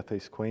in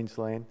southeast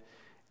Queensland,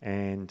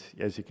 and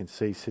as you can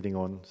see sitting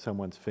on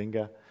someone's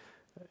finger,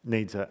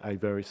 needs a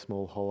very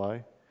small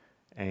hollow,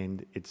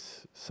 and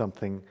it's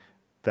something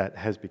that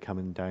has become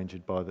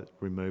endangered by the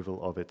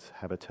removal of its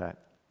habitat.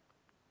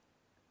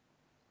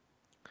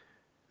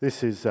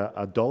 This is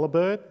a dollar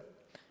bird,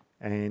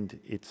 and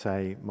it's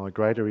a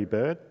migratory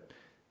bird,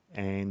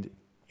 and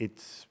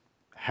its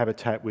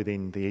habitat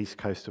within the east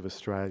coast of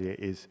Australia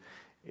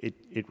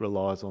it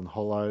relies on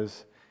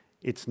hollows.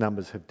 Its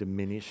numbers have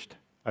diminished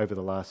over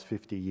the last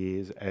 50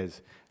 years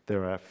as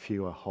there are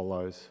fewer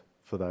hollows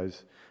for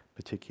those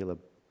particular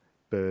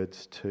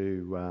birds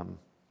to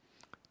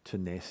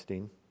nest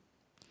in.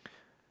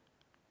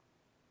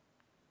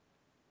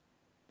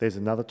 There's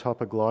another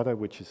type of glider,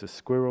 which is a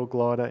squirrel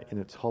glider in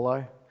its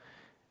hollow,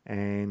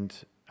 and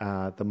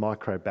the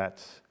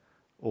microbats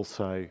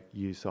also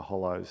use the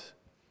hollows.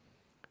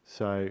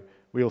 So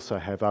we also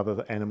have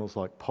other animals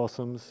like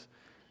possums.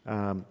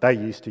 They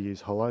used to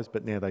use hollows,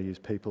 but now they use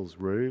people's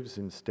roofs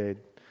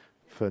instead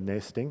for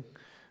nesting.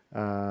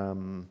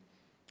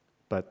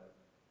 But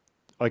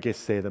I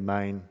guess they're the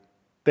main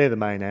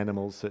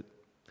animals that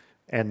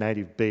our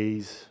native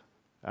bees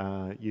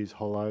use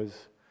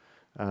hollows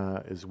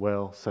as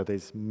well. So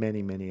there's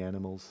many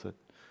animals that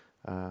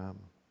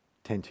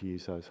tend to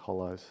use those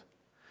hollows,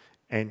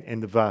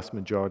 and the vast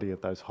majority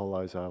of those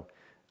hollows are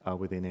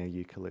within our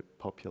eucalypt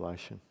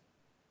population.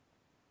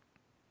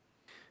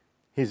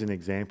 Here's an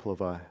example of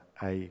a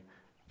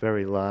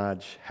very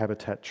large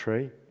habitat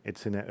tree.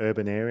 It's in an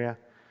urban area.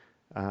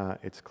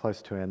 It's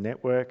close to our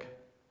network.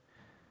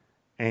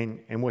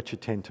 And what you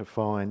tend to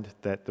find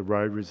that the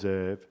road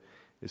reserve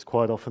is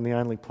quite often the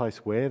only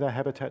place where the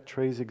habitat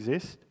trees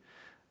exist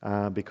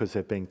because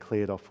they've been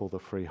cleared off all the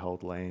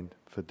freehold land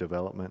for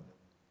development.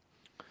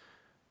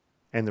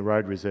 And the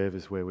road reserve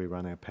is where we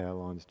run our power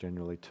lines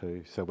generally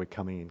too. So we're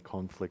coming in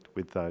conflict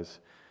with those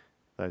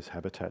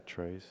habitat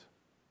trees.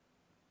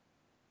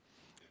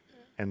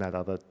 and that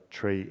other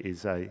tree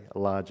is a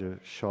larger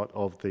shot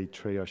of the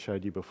tree I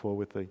showed you before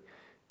with the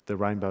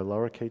rainbow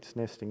lorikeets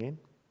nesting in.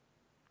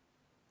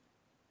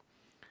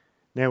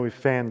 Now we've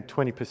found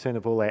 20%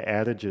 of all our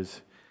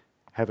outages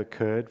have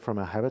occurred from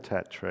a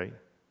habitat tree,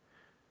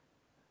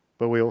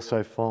 but we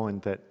also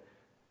find that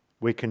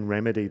we can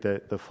remedy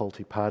the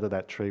faulty part of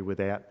that tree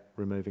without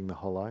removing the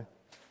hollow.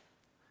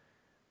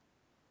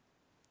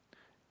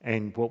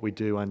 And what we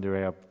do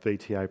under our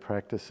VTA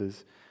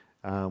practices,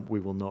 we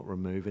will not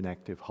remove an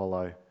active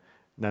hollow,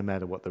 no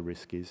matter what the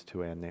risk is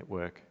to our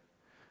network.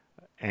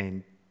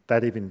 And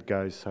that even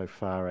goes so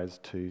far as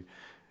to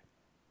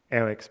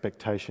our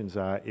expectations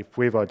are, if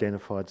we've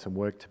identified some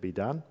work to be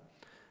done,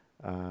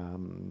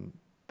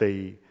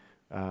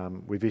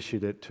 we've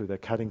issued it to the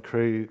cutting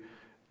crew,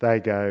 they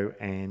go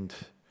and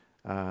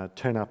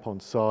turn up on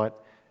site,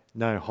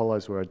 no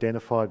hollows were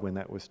identified when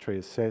that was tree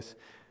assessed,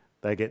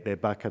 they get their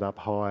bucket up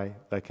high,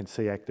 they can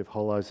see active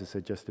hollows as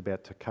they're just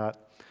about to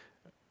cut,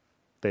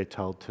 they're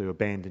told to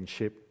abandon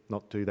ship,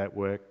 not do that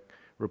work,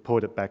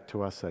 report it back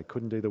to us, they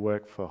couldn't do the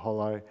work for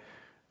hollow.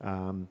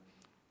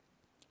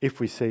 If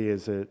we see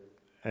as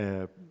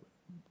an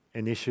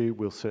issue,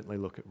 we'll certainly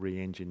look at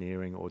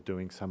re-engineering or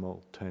doing some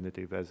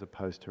alternative as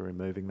opposed to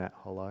removing that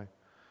hollow.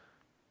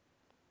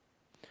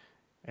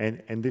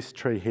 And this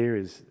tree here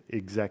is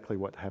exactly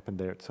what happened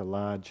there. It's a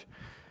large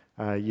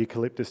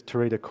Eucalyptus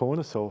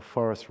tereticornis or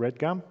forest red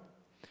gum,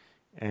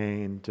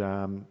 and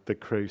the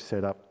crew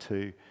set up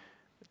to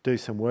do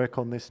some work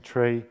on this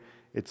tree.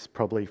 It's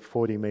probably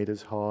 40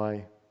 metres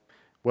high,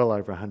 well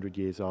over 100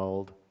 years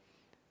old,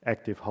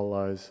 active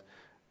hollows.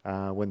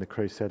 When the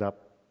crew set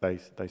up,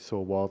 they saw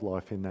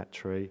wildlife in that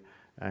tree,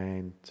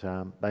 and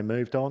they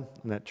moved on,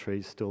 and that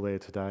tree's still there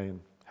today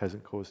and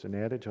hasn't caused an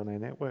outage on our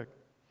network.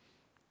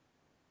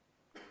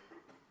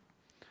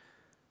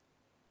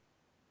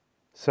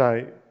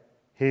 So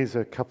here's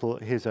a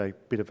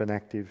bit of an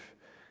active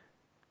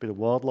bit of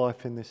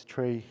wildlife in this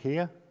tree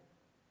here.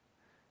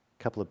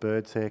 A couple of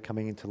birds there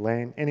coming into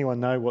land. Anyone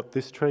know what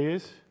this tree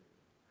is?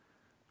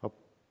 I'll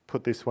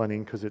put this one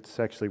in because it's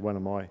actually one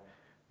of my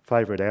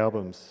favourite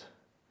albums.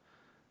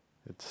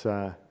 It's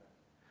I'm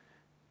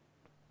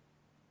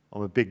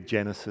a big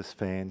Genesis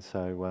fan,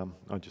 so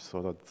I just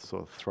thought I'd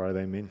sort of throw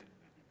them in.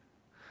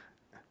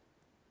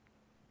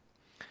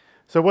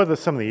 So what are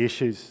some of the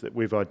issues that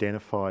we've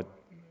identified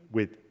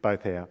with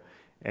both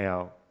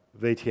our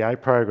VTA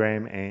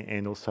program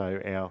and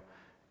also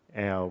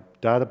our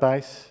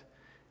database?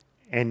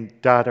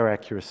 And data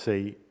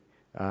accuracy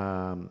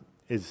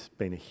has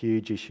been a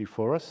huge issue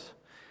for us.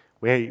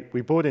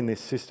 We brought in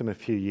this system a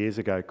few years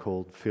ago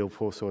called Field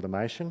Force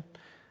Automation,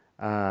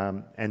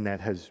 and that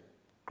has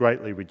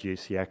greatly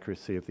reduced the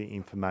accuracy of the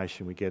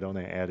information we get on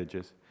our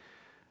outages.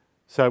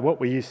 So what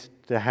we used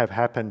to have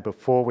happen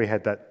before we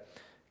had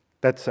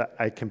that's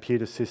a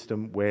computer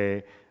system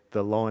where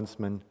the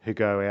linesmen who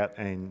go out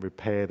and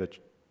repair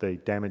the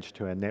damage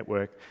to our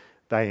network,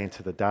 they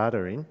enter the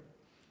data in.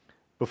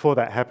 Before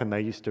that happened,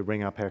 they used to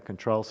ring up our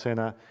control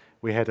centre.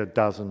 We had a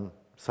dozen,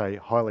 say,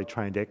 highly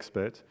trained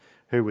experts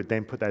who would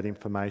then put that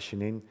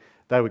information in.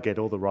 They would get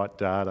all the right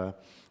data.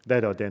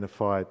 They'd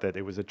identify that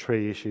it was a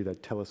tree issue.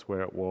 They'd tell us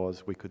where it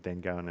was. We could then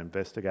go and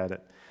investigate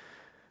it.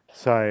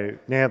 So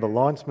now the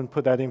linesmen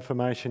put that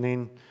information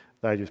in.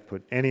 They just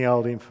put any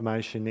old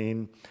information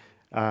in.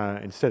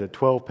 Instead of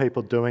 12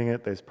 people doing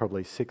it, there's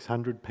probably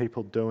 600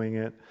 people doing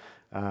it.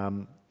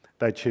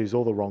 They choose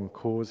all the wrong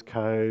cause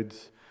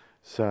codes.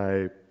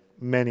 So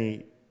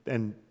many,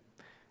 and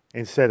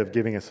instead of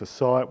giving us a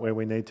site where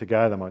we need to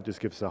go, they might just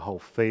give us a whole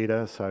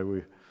feeder.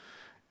 So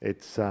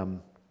it's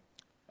an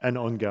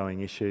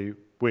ongoing issue.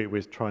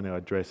 We're trying to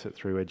address it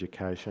through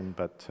education,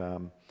 but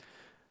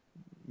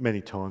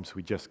many times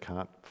we just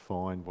can't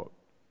find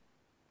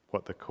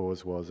what the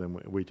cause was,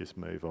 and we just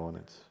move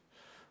on.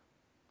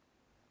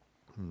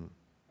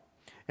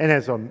 And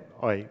as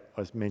I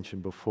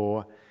mentioned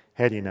before,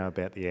 how do you know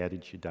about the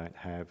outage you don't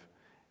have?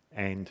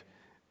 And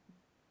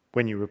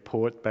when you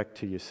report back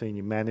to your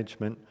senior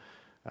management,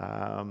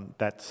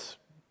 that's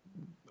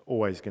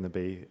always going to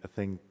be a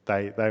thing.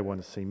 They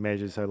want to see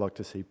measures, they like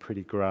to see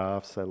pretty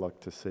graphs, they like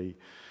to see,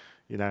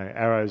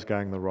 arrows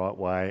going the right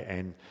way,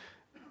 and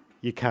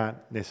you can't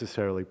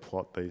necessarily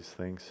plot these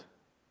things.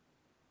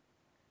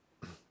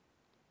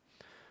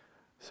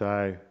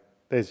 So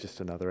there's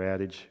just another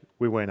outage.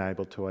 We weren't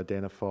able to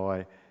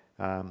identify,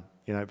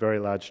 very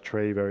large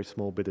tree, very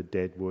small bit of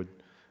dead wood,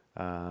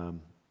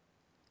 one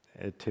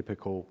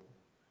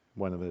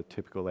of the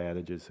typical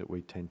outages that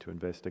we tend to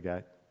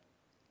investigate.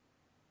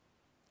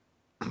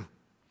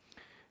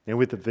 Now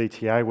with the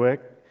VTA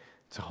work,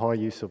 it's a high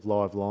use of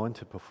live line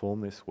to perform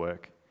this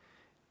work.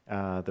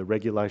 The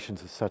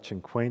regulations are such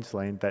in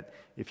Queensland that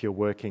if you're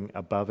working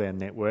above our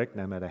network,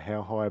 no matter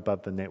how high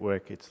above the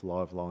network, it's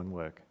live line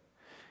work.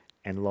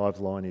 And live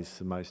line is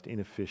the most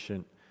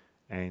inefficient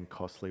and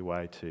costly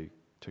way to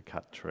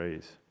cut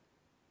trees.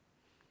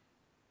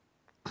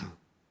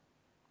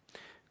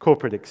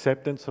 Corporate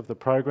acceptance of the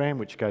program,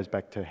 which goes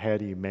back to how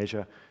do you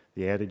measure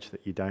the outage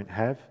that you don't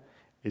have,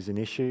 is an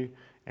issue.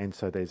 And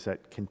so there's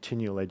that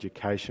continual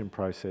education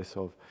process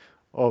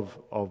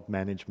of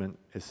management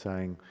is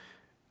saying,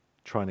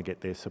 trying to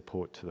get their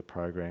support to the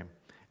program.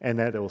 And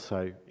that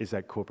also is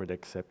that corporate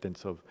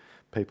acceptance of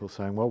people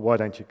saying, well, why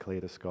don't you clear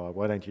the sky?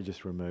 Why don't you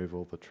just remove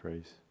all the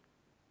trees?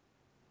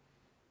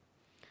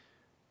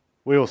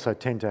 We also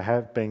tend to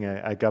have, being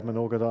a government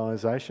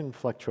organisation,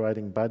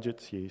 fluctuating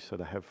budgets. You sort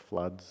of have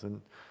floods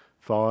and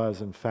fires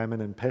and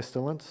famine and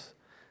pestilence,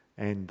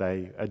 and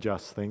they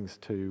adjust things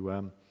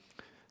to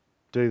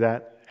do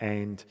that,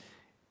 and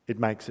it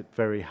makes it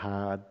very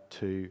hard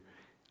to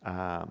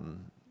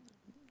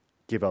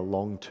give a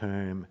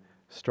long-term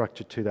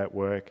structure to that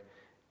work,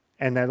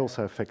 and that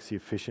also affects the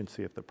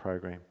efficiency of the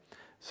program.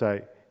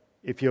 So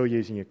if you're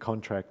using your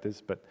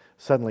contractors, but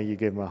suddenly you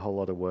give them a whole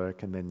lot of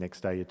work, and then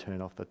next day you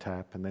turn off the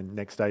tap, and then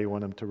next day you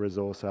want them to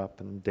resource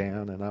up and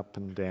down and up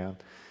and down,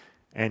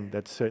 and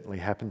that's certainly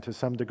happened to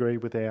some degree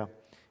with our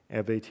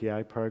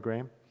VTA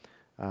program.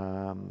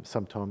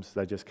 Sometimes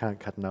they just can't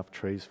cut enough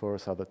trees for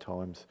us. Other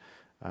times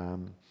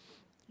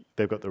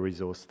they've got the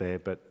resource there,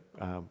 but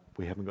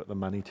we haven't got the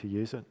money to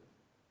use it.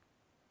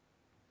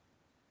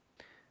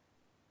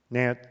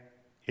 Now,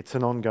 it's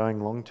an ongoing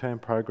long-term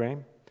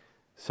program,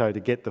 so to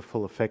get the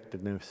full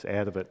effectiveness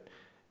out of it,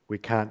 we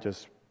can't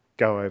just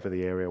go over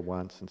the area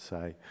once and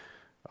say,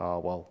 oh,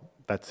 well,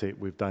 that's it,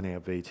 we've done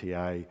our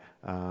VTA,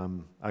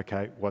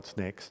 okay, what's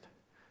next?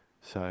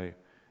 So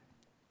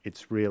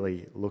it's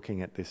really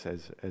looking at this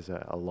as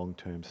a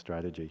long-term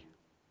strategy.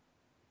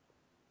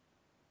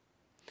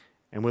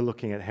 And we're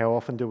looking at how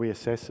often do we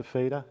assess a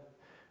feeder.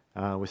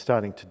 We're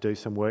starting to do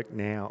some work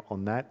now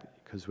on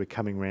that because we're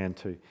coming round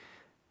to,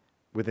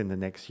 within the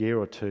next year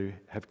or two,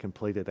 have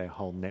completed our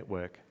whole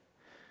network.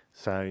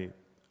 So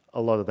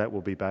a lot of that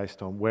will be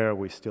based on where are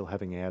we still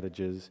having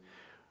outages.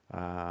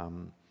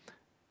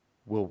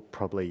 We'll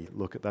probably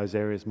look at those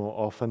areas more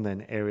often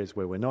than areas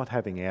where we're not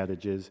having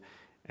outages,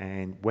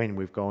 and when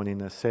we've gone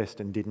in, assessed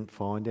and didn't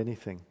find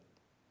anything.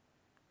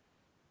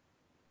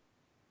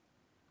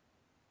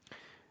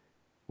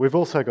 We've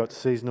also got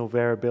seasonal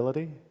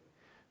variability.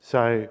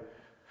 So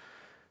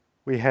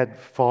we had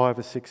 5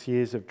 or 6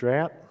 years of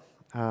drought,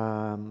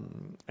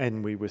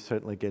 and we were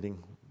certainly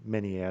getting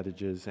many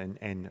outages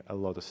and a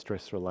lot of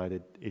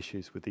stress-related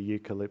issues with the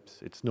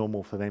eucalypts. It's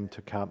normal for them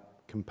to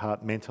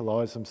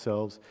compartmentalise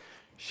themselves,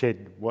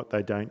 shed what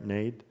they don't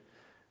need.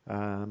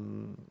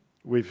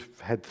 We've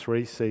had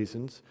 3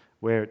 seasons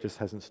where it just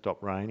hasn't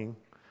stopped raining.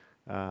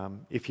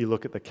 If you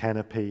look at the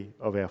canopy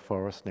of our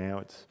forest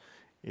now,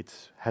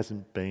 it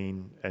hasn't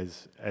been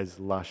as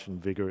lush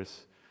and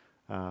vigorous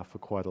for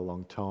quite a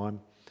long time.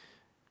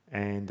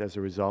 And as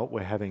a result,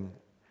 we're having,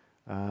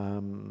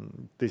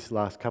 this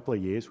last couple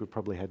of years, we've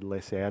probably had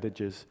less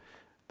outages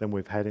than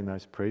we've had in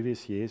those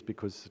previous years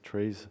because the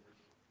trees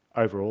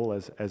overall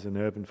as an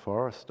urban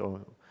forest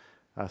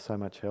are so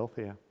much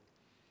healthier.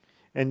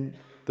 And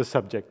the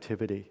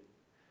subjectivity.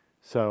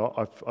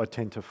 So I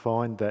tend to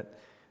find that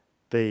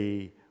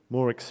the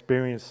more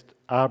experienced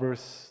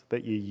arborists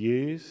that you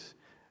use,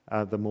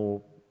 the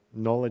more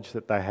knowledge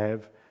that they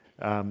have,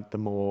 the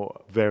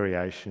more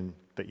variation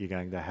that you're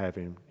going to have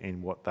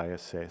in what they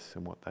assess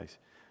and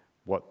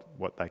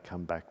what they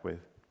come back with.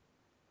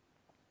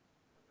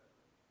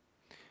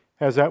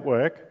 How's that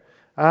work?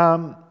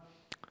 I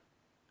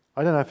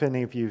don't know if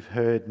any of you've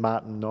heard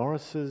Martin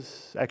Norris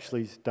has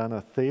actually done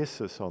a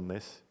thesis on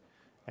this.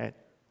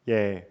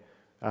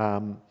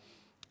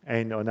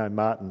 And I know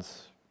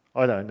Martin's,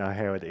 I don't know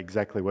how it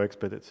exactly works,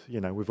 but it's,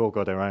 we've all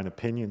got our own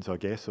opinions, I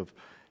guess, of,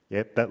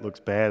 yep, that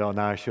looks bad, oh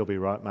no, she'll be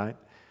right, mate.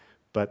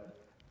 But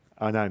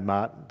I know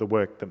the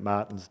work that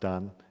Martin's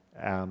done,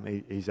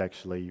 he's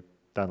actually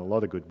done a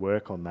lot of good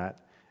work on that,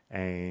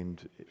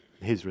 and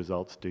his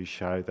results do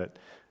show that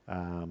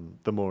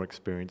the more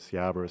experienced the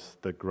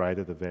arborist, the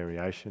greater the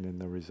variation in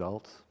the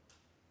results.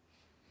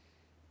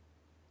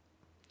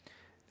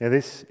 Now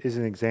this is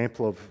an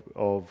example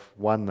of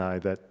one though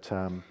that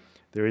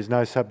there is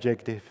no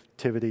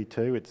subjectivity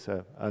to. It's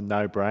a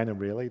no-brainer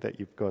really that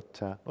you've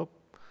got,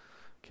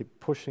 keep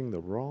pushing the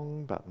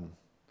wrong button.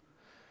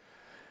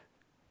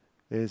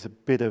 There's a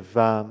bit of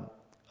a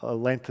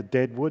length of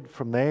dead wood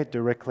from there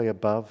directly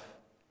above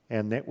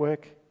our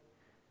network,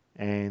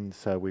 and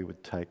so we would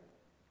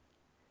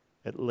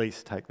at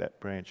least take that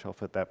branch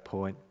off at that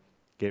point,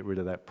 get rid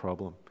of that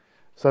problem.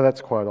 So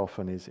that's quite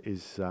often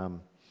is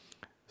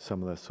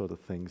some of the sort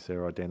of things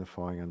they're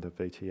identifying under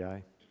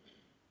VTA.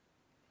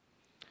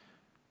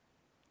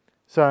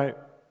 So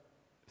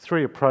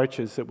 3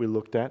 approaches that we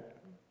looked at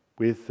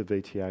with the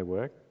VTA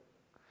work.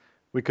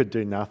 We could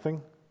do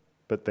nothing,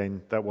 but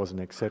then that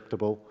wasn't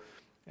acceptable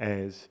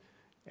as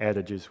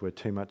outages were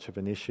too much of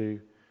an issue.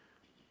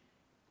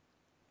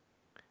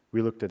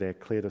 We looked at our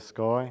clear the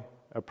sky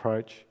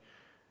approach.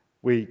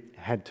 We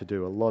had to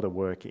do a lot of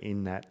work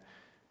in that,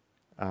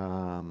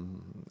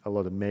 a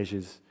lot of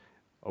measures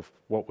of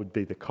what would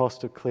be the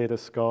cost of clear the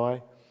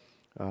sky,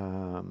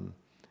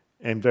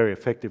 and very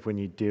effective when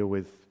you deal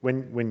with,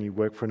 when you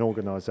work for an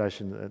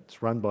organisation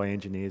that's run by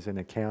engineers and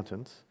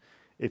accountants.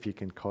 If you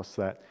can cost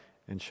that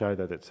and show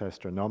that it's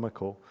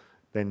astronomical,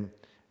 then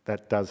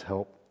that does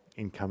help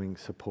incoming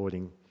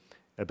supporting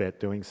about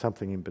doing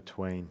something in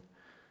between.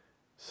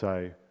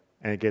 So,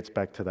 and it gets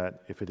back to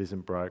that, if it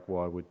isn't broke,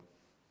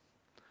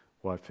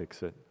 why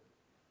fix it?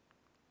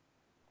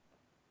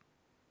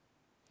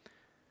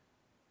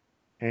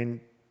 And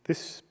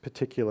this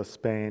particular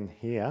span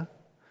here,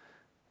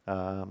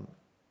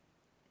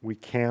 we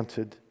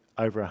counted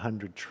over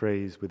 100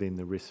 trees within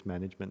the risk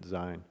management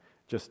zone,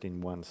 just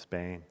in one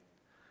span.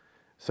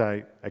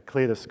 So a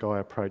clear to sky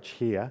approach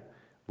here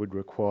would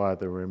require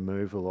the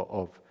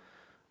removal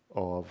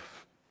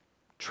of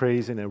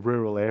trees in a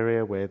rural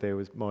area where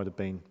might have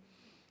been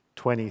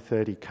 20,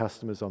 30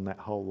 customers on that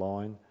whole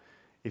line.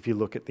 If you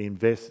look at the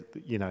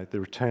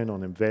return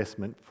on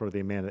investment for the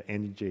amount of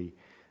energy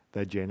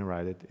they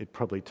generated, it'd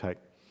probably take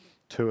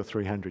 200 or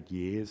 300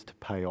 years to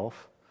pay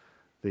off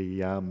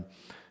the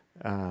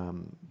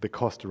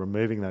cost of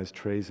removing those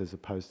trees, as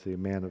opposed to the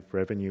amount of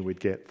revenue we'd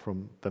get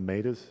from the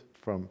meters,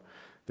 from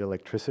the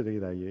electricity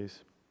they use.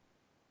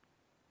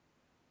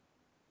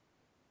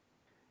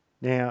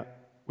 Now,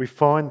 we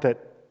find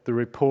that the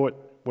report,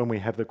 when we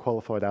have the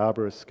qualified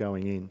arborists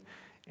going in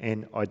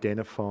and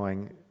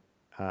identifying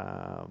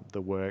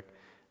the work,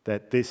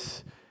 that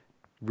this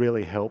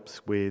really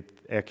helps with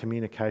our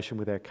communication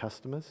with our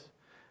customers.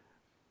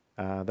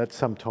 That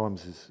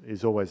sometimes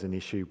is always an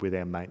issue with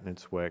our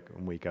maintenance work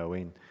when we go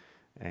in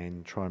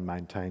and try and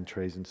maintain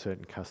trees, and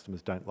certain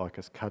customers don't like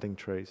us cutting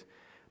trees.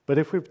 But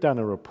if we've done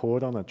a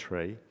report on a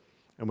tree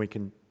and we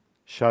can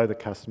show the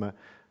customer,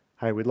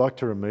 hey, we'd like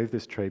to remove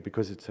this tree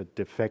because it's a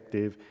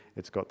defective,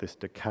 it's got this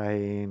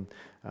decay in,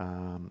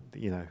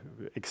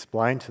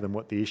 explain to them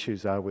what the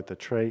issues are with the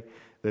tree,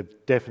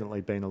 they've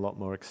definitely been a lot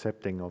more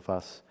accepting of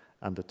us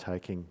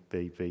undertaking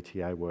the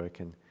VTA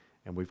work, and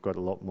we've got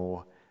a lot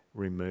more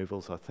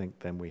removals, I think,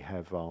 than we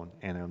have on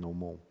our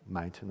normal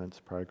maintenance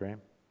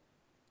program.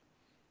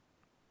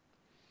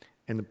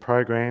 And the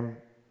program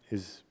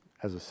is,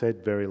 as I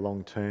said, very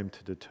long term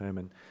to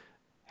determine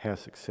how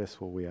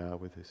successful we are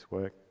with this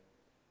work.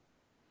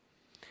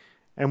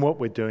 And what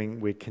we're doing,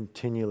 we're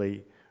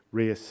continually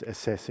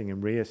assessing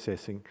and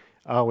reassessing.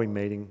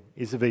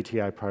 Is the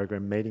VTA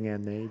program meeting our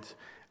needs?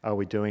 Are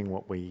we doing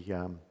what we,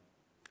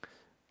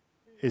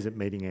 is it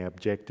meeting our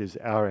objectives?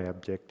 Are our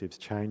objectives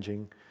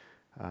changing?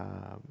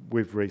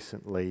 We've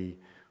recently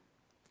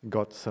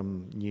got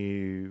some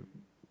new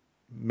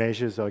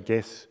measures, I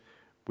guess,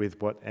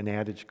 with what an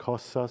outage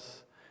costs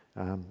us.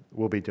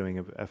 We'll be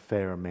doing a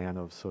fair amount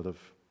of sort of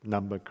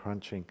number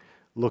crunching,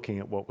 looking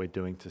at what we're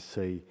doing to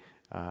see,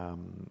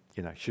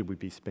 should we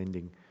be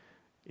spending,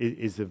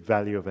 is the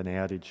value of an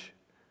outage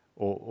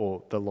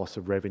or the loss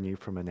of revenue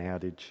from an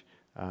outage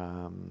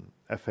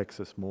affects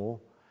us more.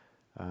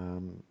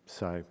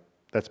 So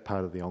that's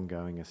part of the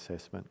ongoing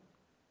assessment.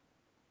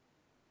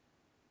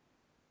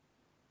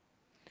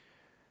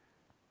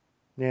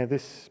 Now,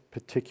 this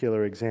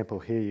particular example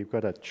here, you've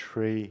got a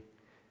tree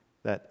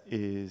that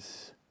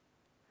is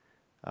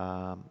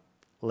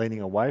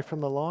leaning away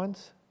from the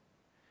lines,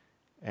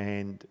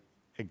 and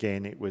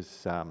again, it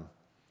was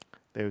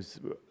there was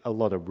a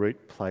lot of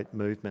root plate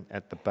movement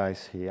at the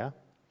base here,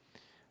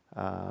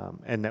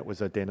 and that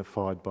was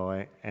identified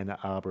by an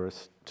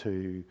arborist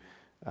to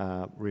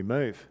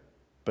remove.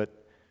 But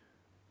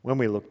when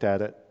we looked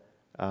at it,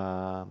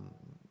 the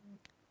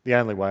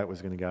only way it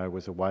was going to go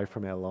was away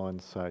from our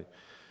lines, so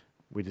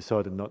we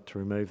decided not to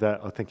remove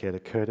that. I think out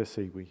of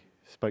courtesy, we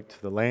spoke to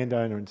the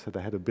landowner and said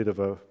they had a bit of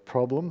a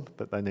problem,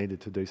 that they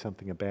needed to do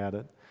something about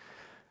it.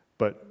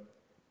 But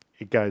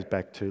it goes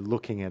back to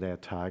looking at our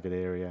target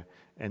area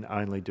and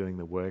only doing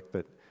the work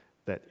that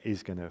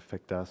is going to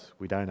affect us.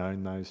 We don't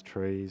own those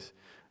trees.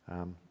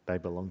 They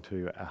belong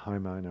to a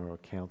homeowner or a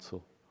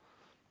council.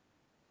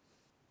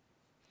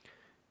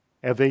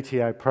 Our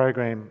VTA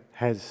program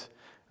has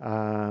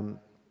upskilled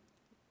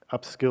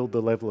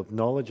the level of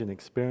knowledge and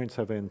experience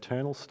of our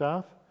internal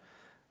staff.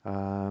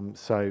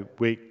 So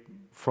we,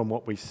 from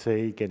what we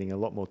see, getting a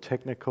lot more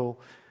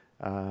technical.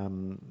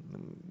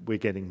 We're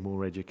getting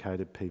more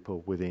educated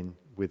people within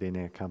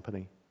our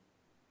company.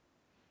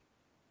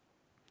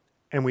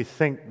 And we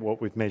think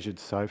what we've measured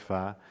so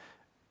far,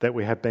 that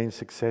we have been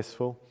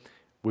successful.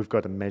 We've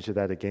got to measure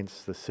that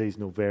against the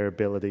seasonal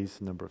variabilities,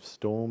 the number of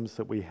storms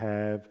that we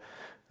have,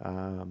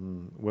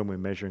 when we're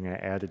measuring our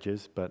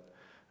outages. But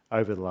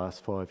over the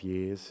last 5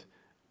 years,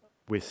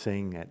 we're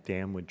seeing that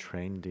downward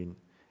trend in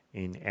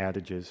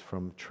outages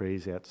from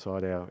trees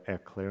outside our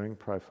clearing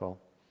profile.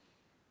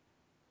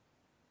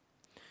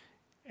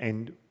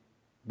 And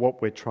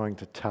what we're trying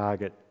to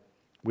target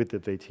with the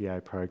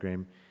VTA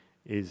program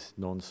is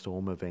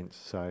non-storm events.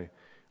 So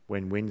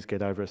when winds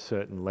get over a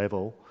certain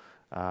level,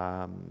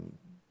 all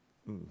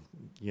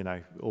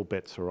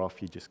bets are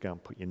off. You just go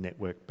and put your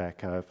network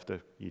back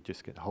after. You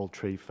just get whole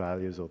tree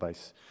failures, or they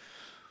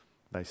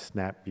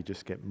snap. You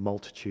just get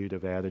multitude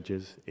of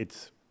outages.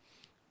 It's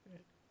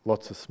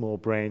lots of small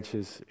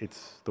branches.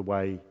 It's the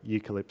way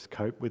eucalypts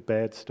cope with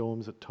bad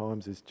storms at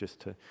times, is just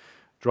to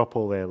drop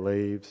all their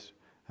leaves,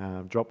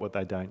 drop what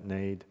they don't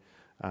need.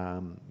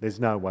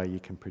 There's no way you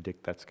can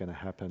predict that's going to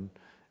happen.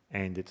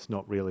 and it's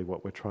not really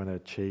what we're trying to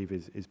achieve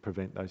is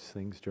prevent those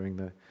things during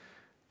the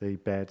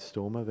bad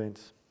storm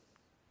events.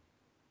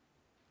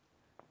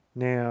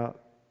 Now,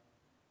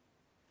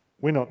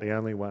 we're not the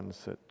only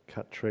ones that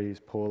cut trees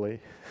poorly.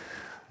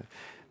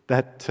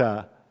 That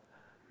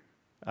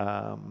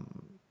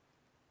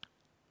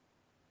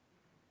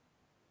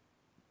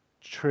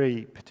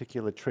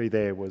particular tree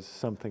there was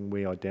something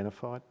we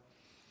identified.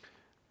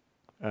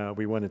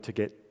 We wanted to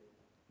get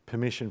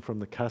permission from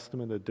the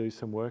customer to do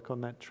some work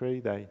on that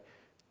tree. They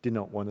did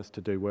not want us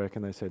to do work,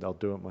 and they said, "I'll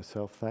do it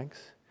myself,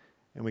 thanks."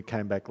 And we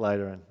came back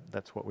later, and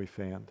that's what we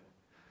found.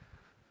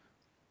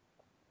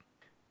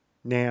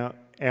 Now,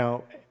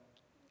 our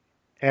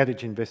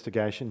outage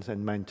investigations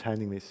and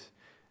maintaining this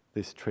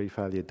tree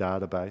failure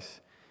database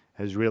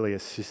has really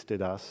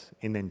assisted us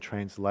in then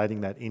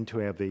translating that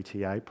into our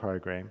VTA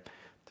program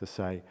to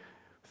say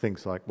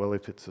things like, well,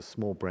 if it's a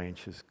small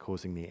branch is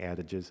causing the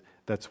outages,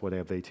 that's what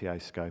our VTA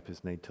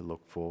scopers need to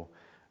look for.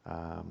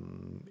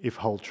 If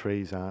whole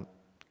trees aren't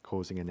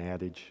causing an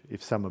outage,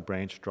 if summer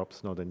branch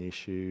drop's not an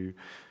issue,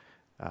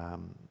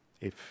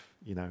 if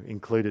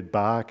included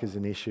bark is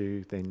an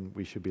issue, then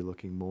we should be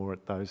looking more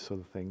at those sort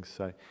of things.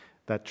 So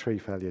that tree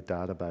failure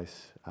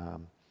database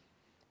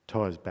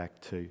ties back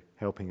to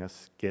helping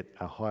us get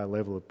a higher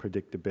level of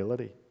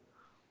predictability.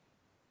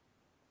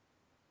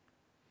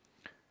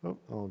 Oh,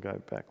 I'll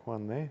go back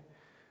one there.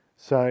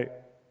 So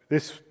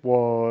this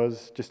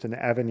was just an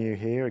avenue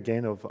here,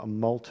 again, of a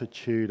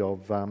multitude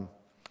of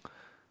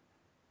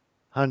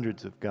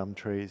hundreds of gum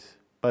trees,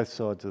 both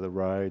sides of the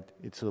road.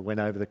 It sort of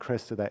went over the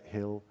crest of that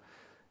hill,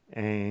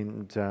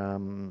 and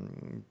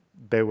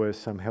there were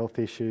some health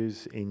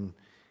issues in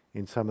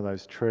some of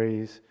those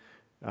trees.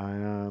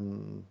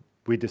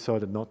 We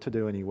decided not to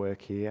do any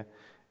work here,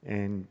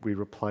 and we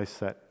replaced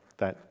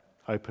that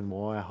open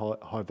wire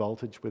high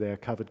voltage with our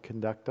covered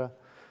conductor.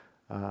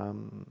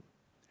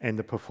 And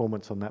the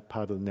performance on that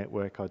part of the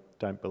network, I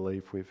don't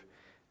believe we've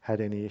had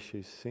any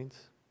issues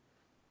since.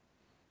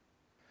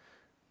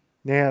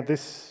 Now,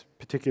 this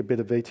particular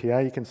bit of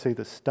VTA, you can see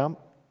the stump.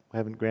 We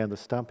haven't ground the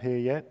stump here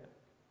yet.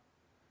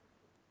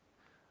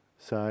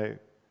 So,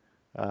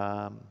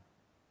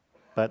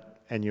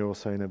 and you're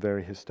also in a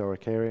very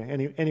historic area.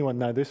 Anyone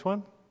know this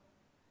one?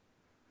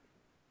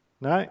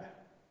 No?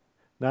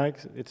 No,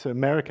 it's an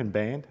American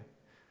band.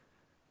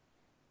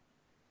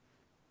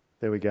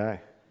 There we go.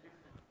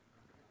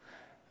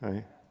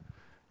 Okay.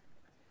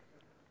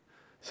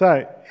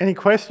 So, any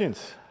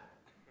questions?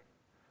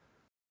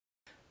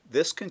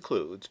 This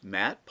concludes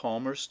Matt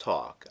Palmer's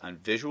talk on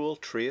visual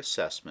tree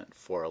assessment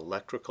for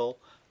electrical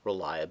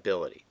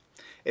reliability.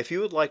 If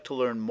you would like to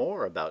learn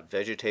more about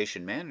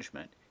vegetation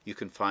management, you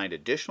can find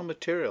additional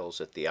materials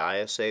at the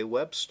ISA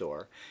web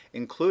store,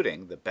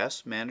 including the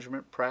best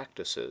management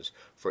practices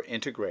for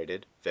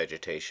integrated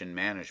vegetation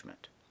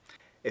management.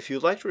 If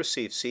you'd like to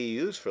receive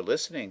CEUs for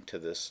listening to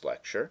this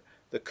lecture,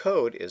 the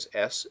code is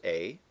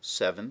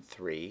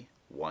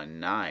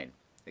SA7319.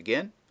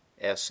 Again,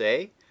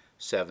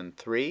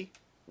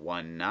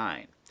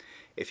 SA7319.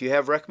 If you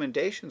have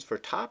recommendations for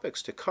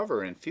topics to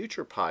cover in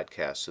future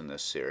podcasts in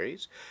this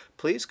series,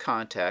 please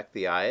contact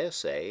the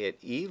ISA at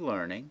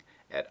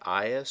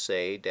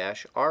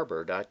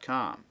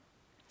elearning@isa-arbor.com.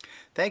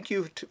 Thank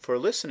you for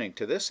listening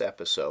to this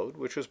episode,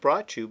 which was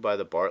brought to you by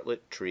the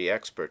Bartlett Tree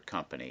Expert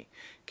Company,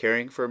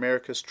 caring for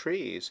America's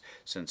trees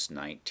since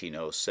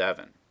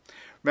 1907.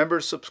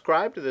 Remember to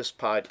subscribe to this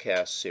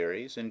podcast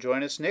series and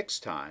join us next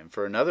time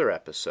for another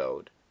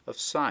episode of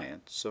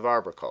Science of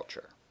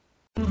Arboriculture.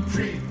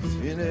 Trees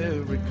in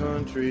every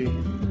country.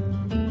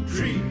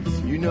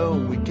 Trees, we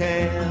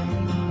can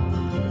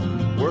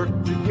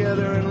work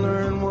together and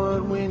learn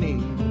what we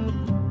need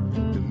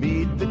to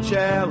meet the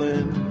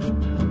challenge.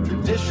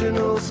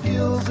 Traditional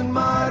skills and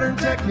modern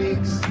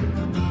techniques.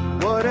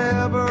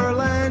 Whatever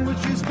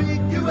language you speak,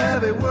 you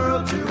have a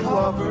world to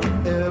offer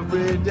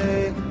every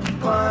day.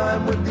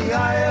 Climb with the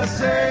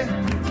ISA.